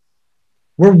working.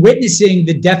 We're witnessing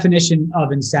the definition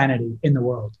of insanity in the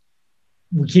world.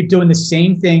 We keep doing the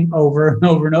same thing over and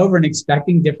over and over and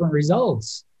expecting different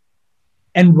results.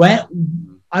 And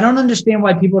when I don't understand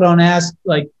why people don't ask,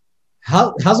 like,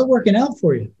 how's it working out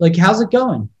for you? Like, how's it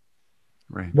going?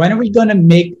 Right. When are we going to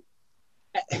make,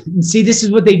 see, this is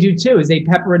what they do too, is they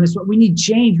pepper in this. We need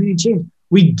change. We need change.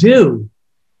 We do.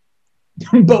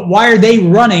 But why are they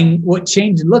running what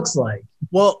change looks like?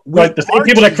 Well, like the same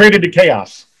people that created the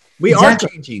chaos. We are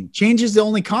changing. Change is the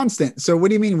only constant. So what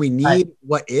do you mean we need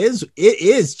what is? It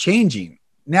is changing.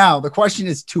 Now, the question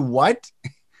is to what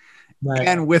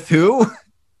and with who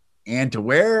and to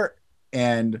where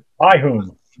and by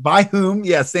whom? By whom?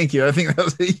 Yes, thank you. I think that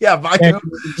was by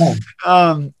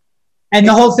whom. And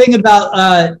the whole thing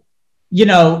about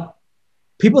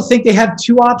people think they have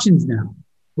two options now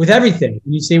with everything.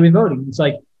 And you say with voting, it's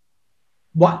like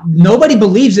what? Nobody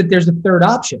believes that there's a third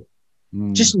option.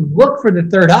 Just look for the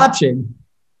third option,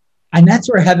 and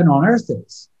that's where heaven on earth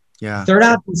is. Yeah. Third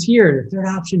option is here. The third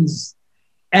option is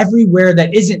everywhere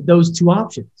that isn't those two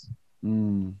options.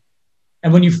 And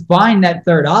when you find that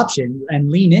third option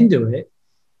and lean into it,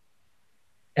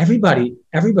 everybody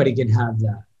can have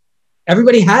that.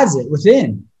 Everybody has it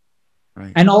within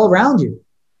and all around you.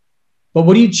 But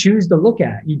what do you choose to look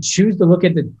at? You choose to look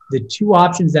at the two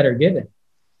options that are given.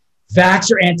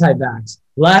 Vax or anti-vax,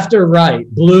 left or right,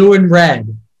 blue and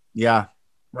red. Yeah,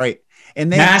 right. And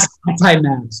then mask,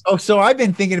 anti-mask. Oh, so I've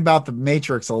been thinking about the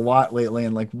Matrix a lot lately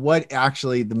and like what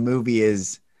actually the movie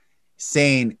is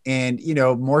saying. And,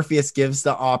 Morpheus gives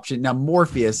the option. Now,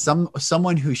 Morpheus,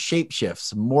 someone who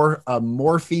shapeshifts, a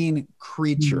morphine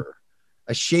creature,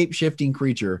 a shape-shifting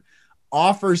creature,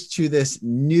 offers to this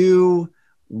new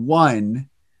one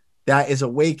that is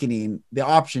awakening the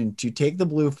option to take the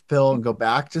blue pill and go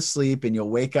back to sleep, and you'll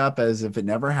wake up as if it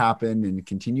never happened and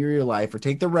continue your life, or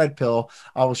take the red pill.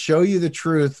 I will show you the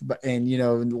truth,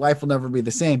 and life will never be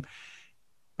the same.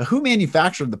 But who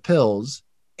manufactured the pills?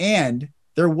 And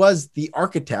there was the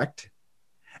architect,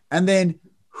 and then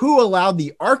who allowed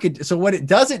the architect? So what it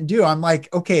doesn't do, I'm like,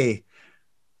 okay,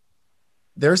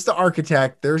 there's the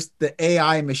architect, there's the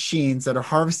AI machines that are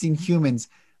harvesting humans,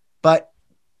 but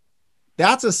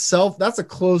that's a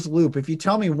closed loop. If you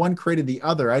tell me one created the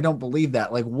other, I don't believe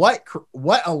that. Like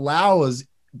what allows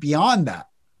beyond that?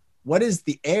 What is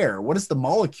the air? What is the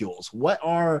molecules? What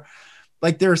are,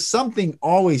 like, there's something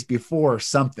always before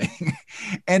something.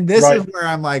 And this is where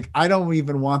I'm like, I don't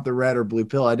even want the red or blue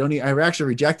pill. I actually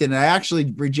reject it. And I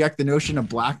actually reject the notion of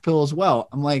black pill as well.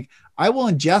 I'm like, I will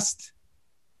ingest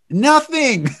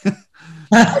nothing.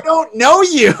 I don't know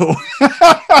you.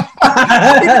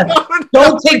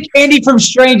 Don't take candy from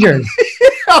strangers.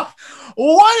 Yeah.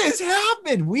 What has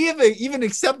happened? We have even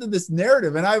accepted this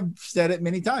narrative, and I've said it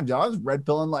many times. I was red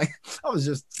pilling, like I was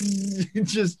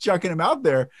just chucking them out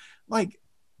there. Like,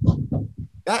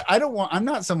 I'm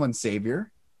not someone's savior.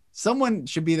 Someone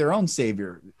should be their own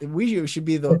savior. We should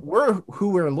be we're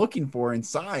who we're looking for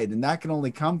inside, and that can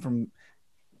only come from,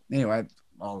 anyway,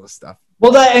 all this stuff.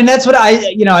 Well, that's what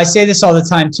I say this all the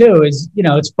time too, is,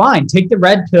 it's fine. Take the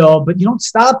red pill, but you don't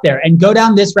stop there and go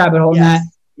down this rabbit hole. Yes.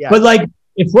 But like,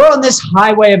 if we're on this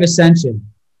highway of ascension,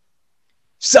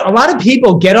 so a lot of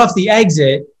people get off the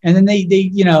exit and then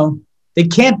they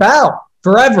camp out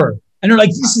forever. And they're like,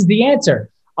 this is the answer.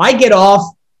 I get off,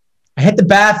 I hit the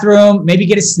bathroom, maybe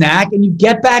get a snack, and you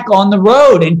get back on the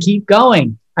road and keep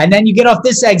going. And then you get off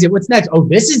this exit. What's next? Oh,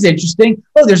 this is interesting.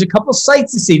 Oh, there's a couple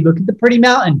sights to see. Look at the pretty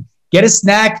mountain. Get a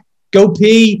snack, go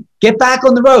pee, get back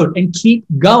on the road and keep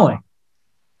going.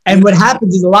 And what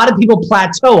happens is a lot of people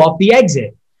plateau off the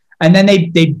exit, and then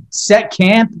they set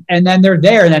camp, and then they're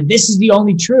there. And then this is the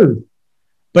only truth.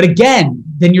 But again,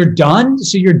 then you're done.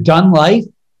 So you're done life.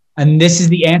 And this is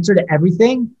the answer to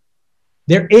everything.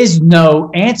 There is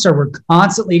no answer. We're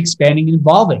constantly expanding and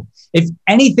evolving. If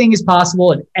anything is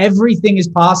possible and everything is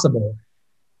possible,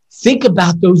 think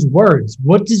about those words.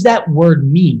 What does that word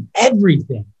mean?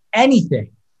 Everything,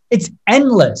 anything. It's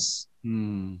endless.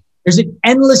 There's an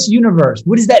endless universe.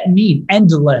 What does that mean?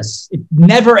 Endless. It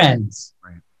never ends.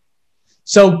 Right.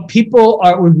 So we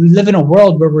live in a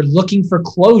world where we're looking for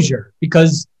closure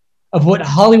because of what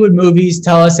Hollywood movies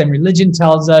tell us and religion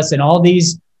tells us and all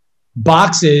these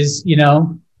boxes,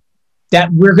 that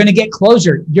we're going to get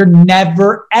closure. You're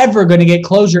never, ever going to get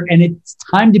closure. And it's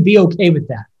time to be okay with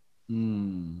that.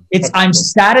 I'm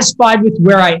satisfied with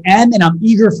where I am and I'm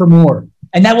eager for more.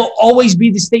 And that will always be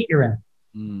the state you're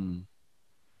in.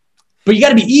 But you got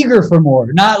to be eager for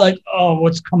more, not like, oh,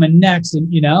 what's coming next? And,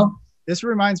 This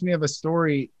reminds me of a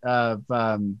story of,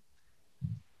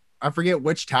 I forget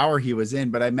which tower he was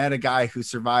in, but I met a guy who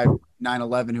survived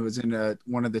 9/11 who was in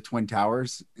one of the Twin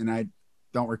Towers, and I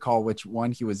don't recall which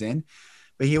one he was in,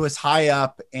 but he was way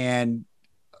up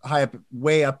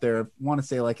there. I want to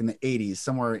say like in the 80s,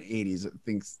 somewhere in the 80s. I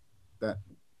think that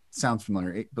sounds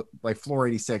familiar, like floor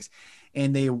 86.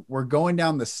 And they were going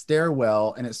down the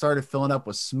stairwell and it started filling up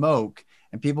with smoke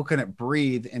and people couldn't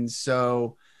breathe. And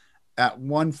so at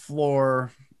one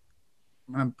floor,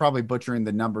 I'm probably butchering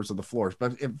the numbers of the floors,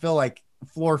 but it felt like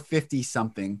floor 50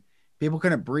 something, people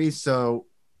couldn't breathe. So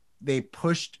they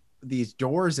pushed these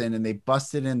doors in and they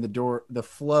busted in the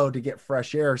flow to get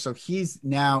fresh air. So he's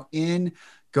now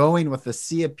going with a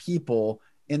sea of people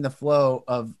in the flow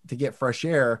to get fresh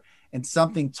air. And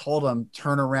something told him,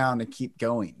 turn around and keep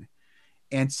going.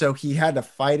 And so he had to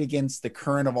fight against the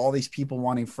current of all these people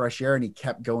wanting fresh air. And he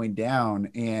kept going down,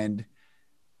 and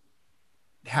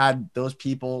had those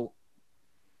people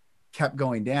kept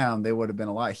going down, they would have been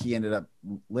alive. He ended up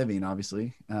living,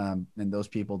 obviously. And those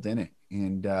people didn't.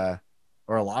 And,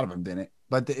 or a lot of them didn't,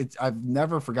 but I've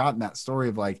never forgotten that story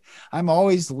of like, I'm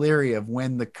always leery of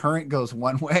when the current goes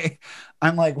one way.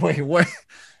 I'm like, wait,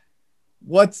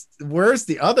 where's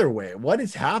the other way? What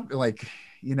is happening? Like,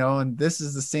 and this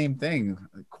is the same thing,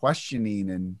 questioning.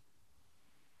 And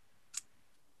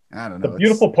I don't know. The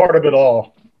beautiful part of it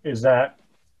all is that,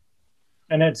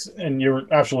 and you're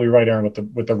absolutely right, Aaron,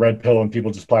 with the red pill and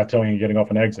people just plateauing and getting off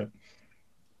an exit.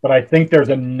 But I think there's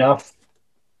enough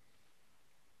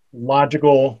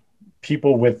logical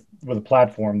people with a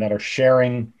platform that are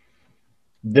sharing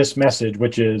this message,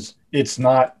 which is it's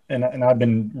not, and I've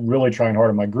been really trying hard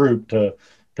in my group to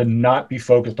not be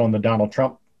focused on the Donald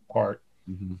Trump part,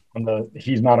 on the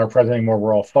he's not our president anymore,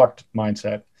 we're all fucked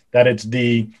mindset. That it's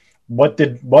the what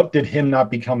did him not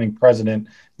becoming president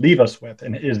leave us with,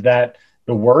 and is that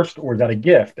the worst or is that a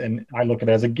gift? And I look at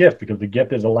it as a gift, because the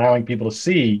gift is allowing people to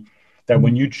see that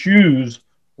when you choose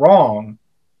wrong,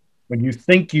 when you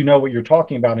think you know what you're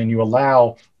talking about and you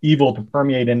allow evil to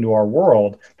permeate into our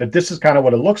world, that this is kind of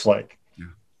what it looks like. Yeah.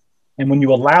 And when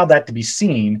you allow that to be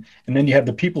seen, and then you have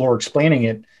the people who are explaining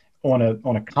it on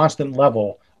a constant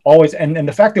level, always, and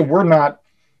the fact that we're not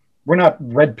we're not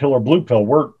red pill or blue pill.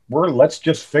 We're let's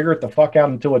just figure it the fuck out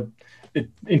until it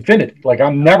infinity. Like,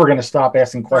 I'm never going to stop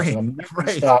asking questions. I'm never going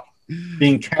to stop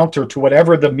being counter to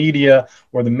whatever the media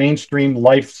or the mainstream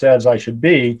life says I should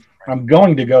be. I'm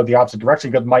going to go the opposite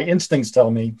direction because my instincts tell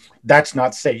me that's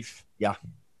not safe. Yeah.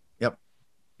 Yep.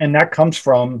 And that comes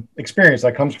from experience.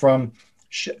 That comes from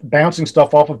bouncing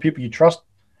stuff off of people you trust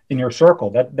in your circle.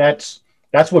 That's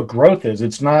what growth is.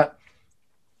 It's not,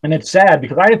 and it's sad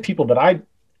because I have people that I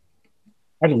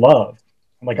love,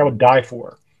 like I would die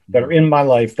for, that are in my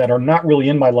life, that are not really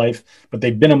in my life, but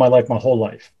they've been in my life my whole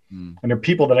life. And they're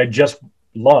people that I just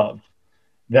love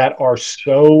that are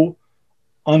so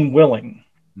unwilling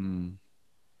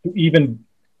to even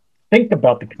think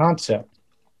about the concept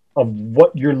of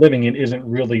what you're living in isn't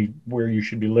really where you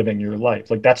should be living your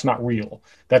life. Like, that's not real.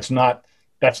 That's not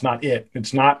it.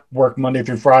 It's not work Monday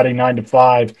through Friday, 9 to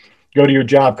 5, go to your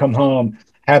job, come home,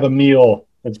 have a meal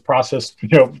that's processed,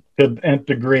 to the nth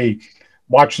degree,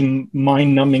 watch some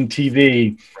mind-numbing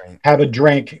TV, have a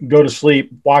drink, go to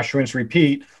sleep, wash, rinse,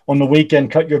 repeat. On the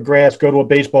weekend, cut your grass, go to a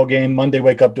baseball game, Monday,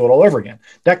 wake up, do it all over again.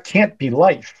 That can't be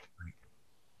life.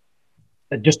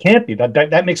 It just can't be.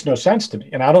 That makes no sense to me.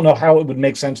 And I don't know how it would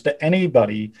make sense to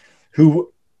anybody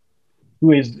who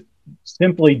is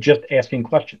simply just asking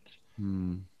questions.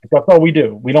 That's all we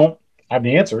do. We don't have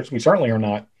the answers. We certainly are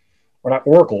not. We're not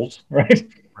oracles, right?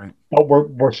 But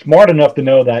we're smart enough to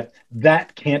know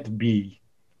that can't be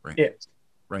it.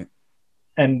 Right.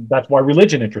 And that's why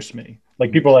religion interests me.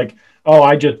 Like, people are like, oh,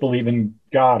 I just believe in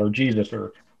God or Jesus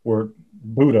or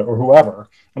Buddha or whoever.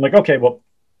 I'm like, okay, well,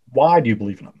 why do you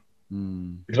believe in them?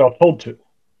 Because I was told to.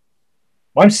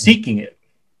 Well, I'm seeking it.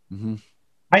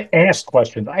 I ask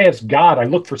questions. I ask God. I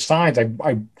look for signs.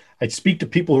 I speak to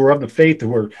people who are of the faith,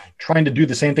 who are trying to do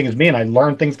the same thing as me, and I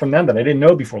learn things from them that I didn't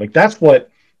know before. Like, that's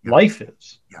what life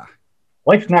is. Yeah.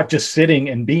 Life's not just sitting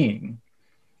and being.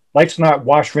 Life's not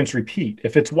wash, rinse, repeat.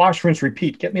 If it's wash, rinse,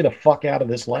 repeat, get me the fuck out of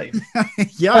this life.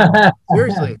 Yeah.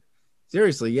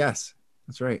 Seriously. Yes,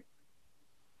 that's right.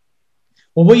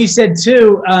 Well, what you said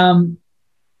too,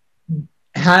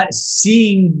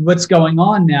 seeing what's going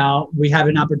on now, we have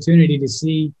an opportunity to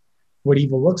see what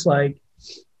evil looks like.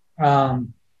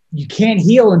 You can't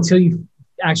heal until you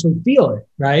actually feel it,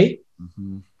 right?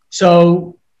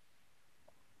 So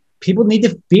people need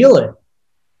to feel it.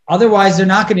 Otherwise, they're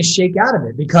not going to shake out of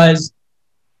it, because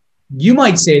you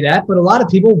might say that, but a lot of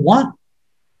people want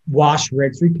wash,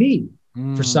 rinse, repeat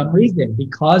for some reason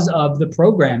because of the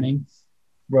programming.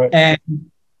 Right.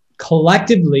 And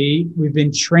collectively, we've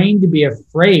been trained to be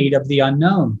afraid of the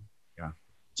unknown. Yeah.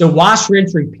 So wash,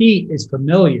 rinse, repeat is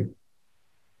familiar.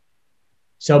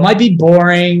 So it might be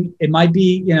boring. It might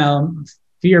be,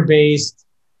 fear-based,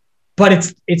 but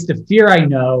it's the fear I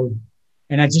know.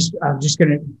 And I'm just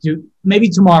going to do maybe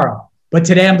tomorrow, but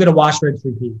today I'm going to wash, rinse,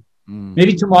 repeat.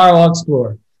 Maybe tomorrow I'll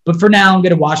explore, but for now I'm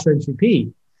going to wash, rinse,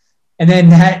 repeat. And then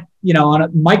that, on a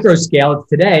micro scale, it's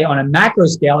today. On a macro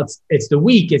scale, it's the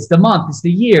week, it's the month, it's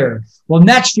the year. Well,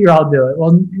 next year I'll do it.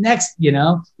 Well,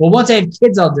 once I have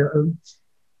kids, I'll do it.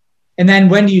 And then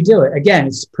when do you do it? Again,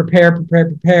 it's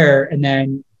prepare. And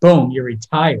then boom, you're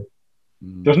retired.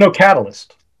 There's no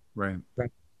catalyst. Right.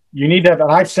 You need to have, and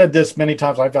I've said this many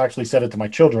times, I've actually said it to my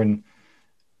children,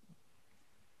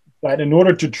 that in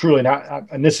order to truly,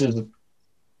 and this is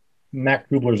Matt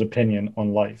Cubbler's opinion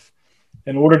on life,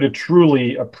 in order to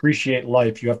truly appreciate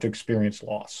life, you have to experience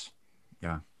loss.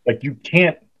 Yeah. Like, you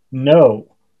can't know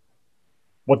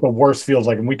what the worst feels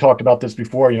like. And we talked about this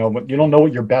before, you don't know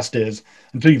what your best is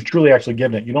until you've truly actually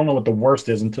given it. You don't know what the worst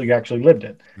is until you actually lived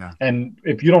it. Yeah. And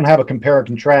if you don't have a compare and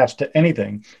contrast to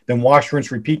anything, then wash,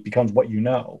 rinse, repeat becomes what you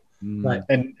know. Right.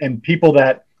 And people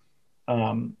that,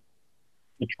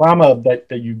 the trauma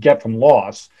that you get from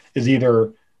loss is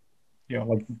either,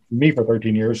 like me for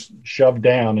 13 years, shoved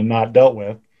down and not dealt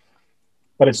with.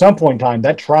 But at some point in time,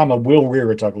 that trauma will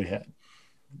rear its ugly head,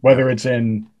 whether it's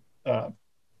in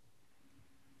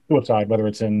suicide, whether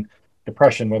it's in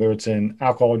depression, whether it's in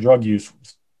alcohol or drug use.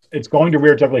 It's going to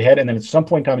rear its ugly head. And then at some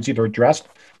point in time, it's either addressed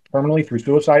permanently through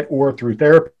suicide or through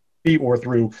therapy or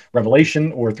through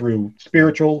revelation or through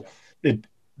spiritual.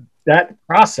 That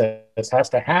process has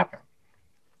to happen.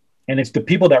 And it's the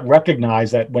people that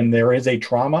recognize that when there is a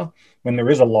trauma, when there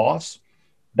is a loss,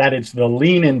 that it's the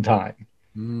lean in time.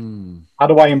 How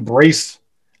do I embrace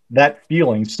that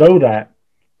feeling so that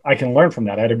I can learn from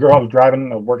that? I had a girl, I was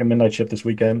working midnight shift this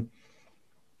weekend,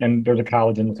 and there's a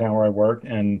college in the town where I work,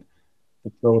 and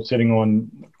the girl was sitting on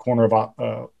the corner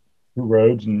of two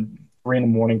roads and 3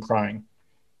 a.m. crying.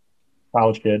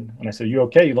 College kid. And I said, "You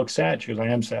okay? You look sad." She goes, "I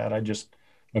am sad.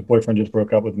 My boyfriend just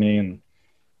broke up with me." And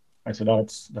I said, "Oh,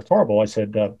 that's horrible." I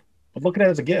said, but look at it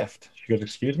as a gift. She goes,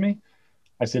 excuse me?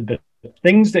 I said, the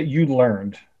things that you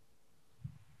learned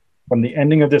from the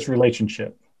ending of this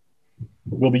relationship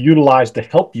will be utilized to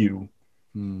help you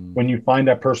when you find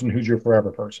that person who's your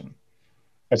forever person.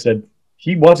 I said,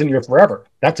 he wasn't your forever.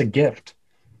 That's a gift.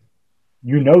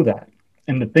 You know that.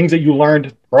 And the things that you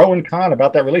learned, pro and con,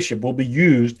 about that relationship will be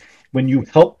used when you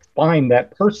help find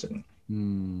that person.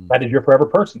 That is your forever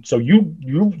person. So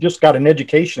you just got an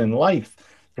education in life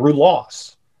through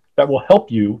loss that will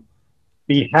help you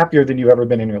be happier than you've ever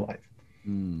been in your life.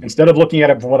 Instead of looking at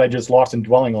it for what I just lost and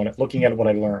dwelling on it, looking at it what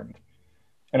I learned.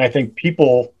 And I think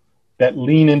people that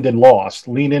lean into loss,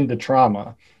 lean into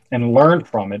trauma, and learn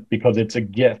from it because it's a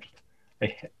gift.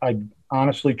 I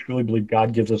honestly, truly believe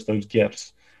God gives us those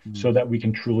gifts so that we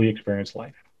can truly experience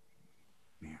life.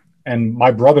 And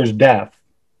my brother's death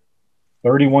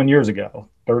 31 years ago,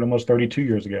 almost 32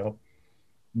 years ago,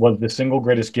 was the single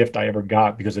greatest gift I ever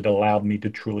got because it allowed me to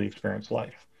truly experience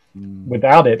life.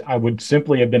 Without it, I would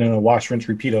simply have been in a wash, rinse,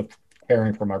 repeat of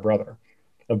caring for my brother,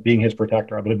 of being his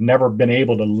protector. I would have never been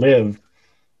able to live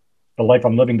the life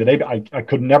I'm living today. I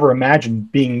could never imagine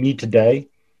being me today,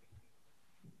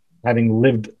 having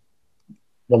lived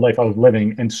the life I was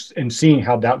living and seeing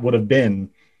how that would have been,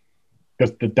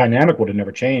 because the dynamic would have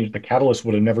never changed. The catalyst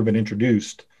would have never been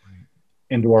introduced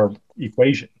into our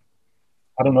equation.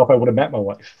 I don't know if I would have met my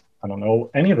wife. I don't know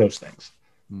any of those things.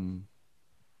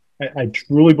 I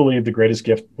truly believe the greatest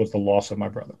gift was the loss of my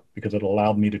brother because it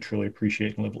allowed me to truly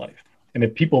appreciate and live life. And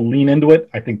if people lean into it,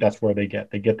 I think that's where they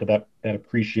get to that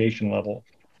appreciation level.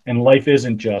 And life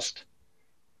isn't just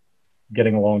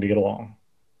getting along to get along.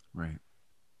 Right.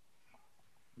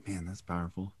 Man, that's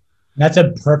powerful. That's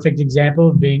a perfect example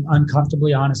of being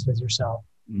uncomfortably honest with yourself.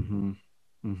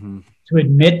 To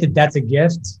admit that that's a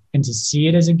gift and to see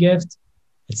it as a gift,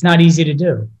 it's not easy to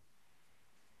do.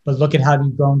 But look at how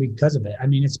you've grown because of it. I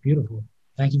mean, it's beautiful.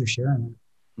 Thank you for sharing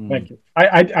that. Thank you.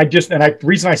 The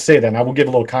reason I say that, and I will give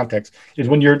a little context, is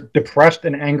when you're depressed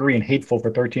and angry and hateful for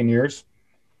 13 years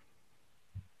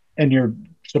and you're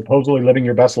supposedly living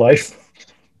your best life,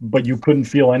 but you couldn't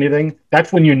feel anything,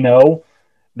 that's when you know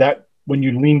that when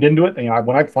you leaned into it,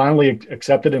 when I finally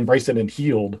accepted, embraced it, and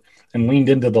healed and leaned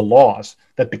into the loss,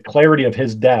 that the clarity of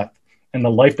his death and the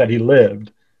life that he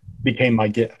lived became my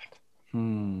gift.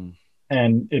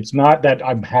 And it's not that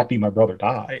I'm happy my brother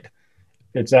died.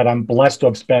 It's that I'm blessed to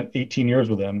have spent 18 years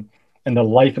with him, and the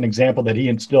life and example that he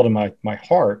instilled in my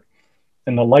heart,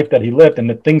 and the life that he lived, and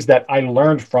the things that I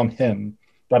learned from him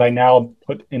that I now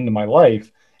put into my life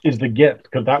is the gift,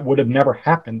 because that would have never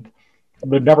happened. I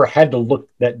would have never had to look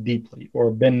that deeply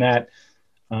or been that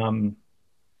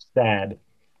sad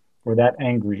or that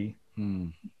angry.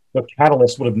 The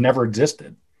catalyst would have never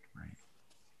existed.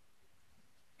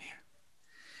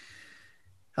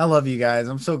 I love you guys.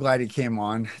 I'm so glad you came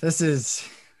on. This is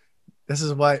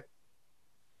what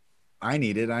I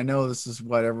needed. I know this is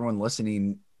what everyone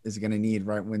listening is going to need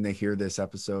right when they hear this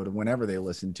episode, whenever they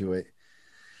listen to it.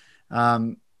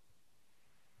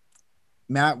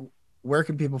 Matt, where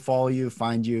can people follow you,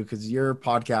 find you? Because your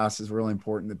podcast is really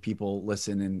important that people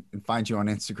listen and find you on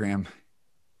Instagram.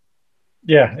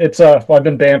 Yeah, it's well, I've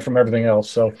been banned from everything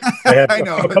else, so I have I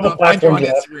know. a couple platforms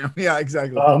on Instagram. Yeah,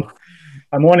 exactly.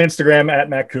 I'm on Instagram at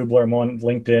Matt Cubbler. I'm on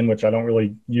LinkedIn, which I don't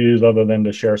really use other than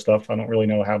to share stuff. I don't really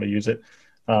know how to use it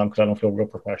because I don't feel real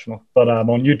professional. But I'm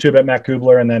on YouTube at Matt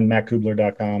Cubbler, and then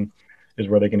mattcubbler.com is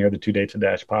where they can hear the 2 Dates a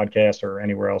Dash podcast, or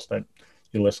anywhere else that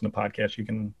you listen to podcasts. You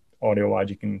can, audio-wise,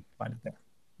 you can find it there.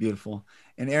 Beautiful.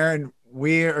 And Aaron,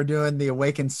 we are doing the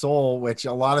Awakened Soul, which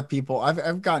a lot of people,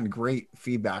 I've gotten great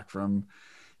feedback from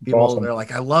people. Awesome. They're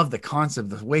like, I love the concept,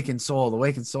 the Awakened Soul, the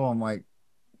Awakened Soul. I'm like,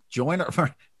 join the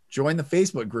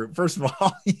Facebook group, first of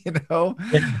all,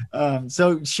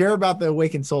 so share about the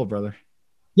Awakened Soul, brother.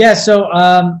 Yeah. So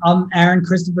I'm Aaron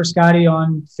Christopher Scotti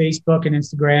on Facebook and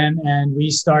Instagram. And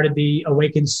we started the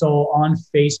Awakened Soul on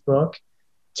Facebook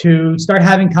to start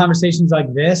having conversations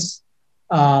like this,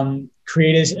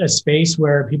 create a space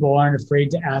where people aren't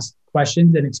afraid to ask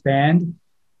questions and expand,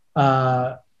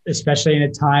 especially in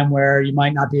a time where you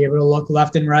might not be able to look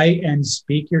left and right and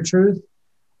speak your truth,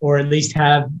 or at least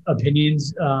have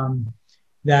opinions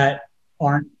that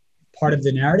aren't part of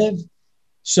the narrative.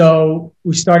 So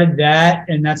we started that,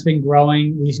 and that's been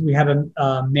growing. We have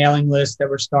a mailing list that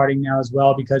we're starting now as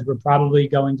well, because we're probably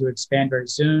going to expand very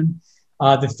soon.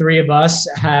 The three of us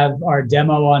have our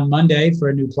demo on Monday for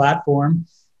a new platform,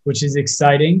 which is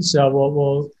exciting. So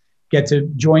we'll get to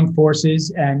join forces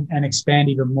and expand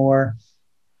even more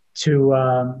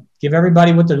to give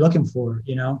everybody what they're looking for,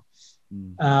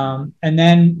 And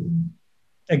then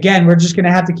again, we're just going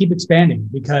to have to keep expanding,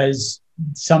 because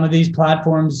some of these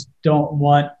platforms don't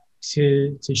want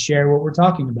to share what we're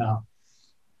talking about.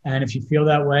 And if you feel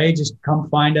that way, just come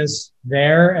find us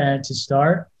there to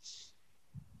start.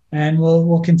 And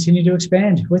we'll continue to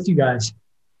expand with you guys.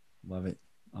 Love it.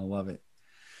 I love it.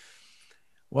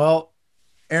 Well,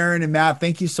 Aaron and Matt,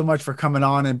 thank you so much for coming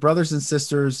on. And brothers and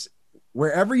sisters,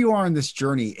 wherever you are in this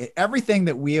journey, everything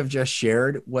that we have just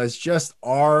shared was just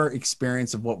our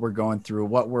experience of what we're going through,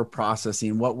 what we're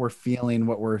processing, what we're feeling,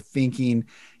 what we're thinking.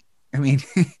 I mean,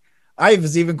 I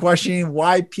was even questioning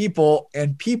why people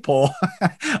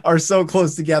are so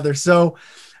close together. So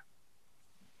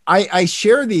I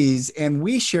share these, and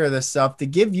we share this stuff to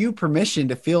give you permission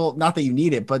to feel, not that you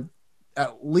need it, but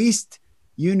at least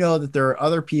you know that there are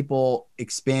other people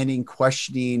expanding,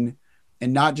 questioning,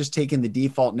 and not just taking the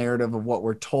default narrative of what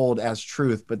we're told as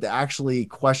truth, but to actually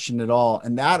question it all.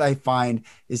 And that, I find,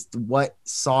 is what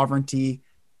sovereignty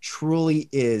truly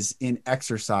is in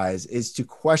exercise, is to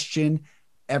question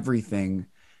everything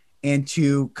and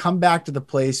to come back to the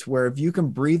place where if you can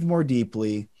breathe more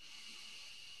deeply,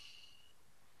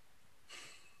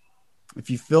 if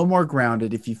you feel more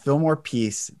grounded, if you feel more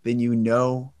peace, then you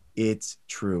know it's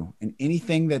true. And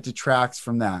anything that detracts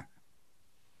from that,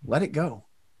 let it go,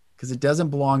 because it doesn't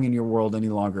belong in your world any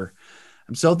longer.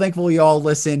 I'm so thankful you all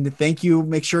listened. Thank you.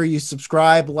 Make sure you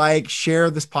subscribe, like, share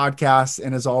this podcast.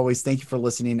 And as always, thank you for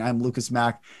listening. I'm Lucas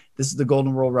Mack. This is the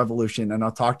Golden Rule Revolution, and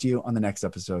I'll talk to you on the next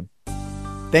episode.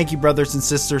 Thank you, brothers and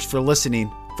sisters, for listening.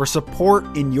 For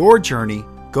support in your journey,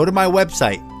 go to my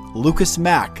website,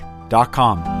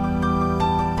 lucasmack.com.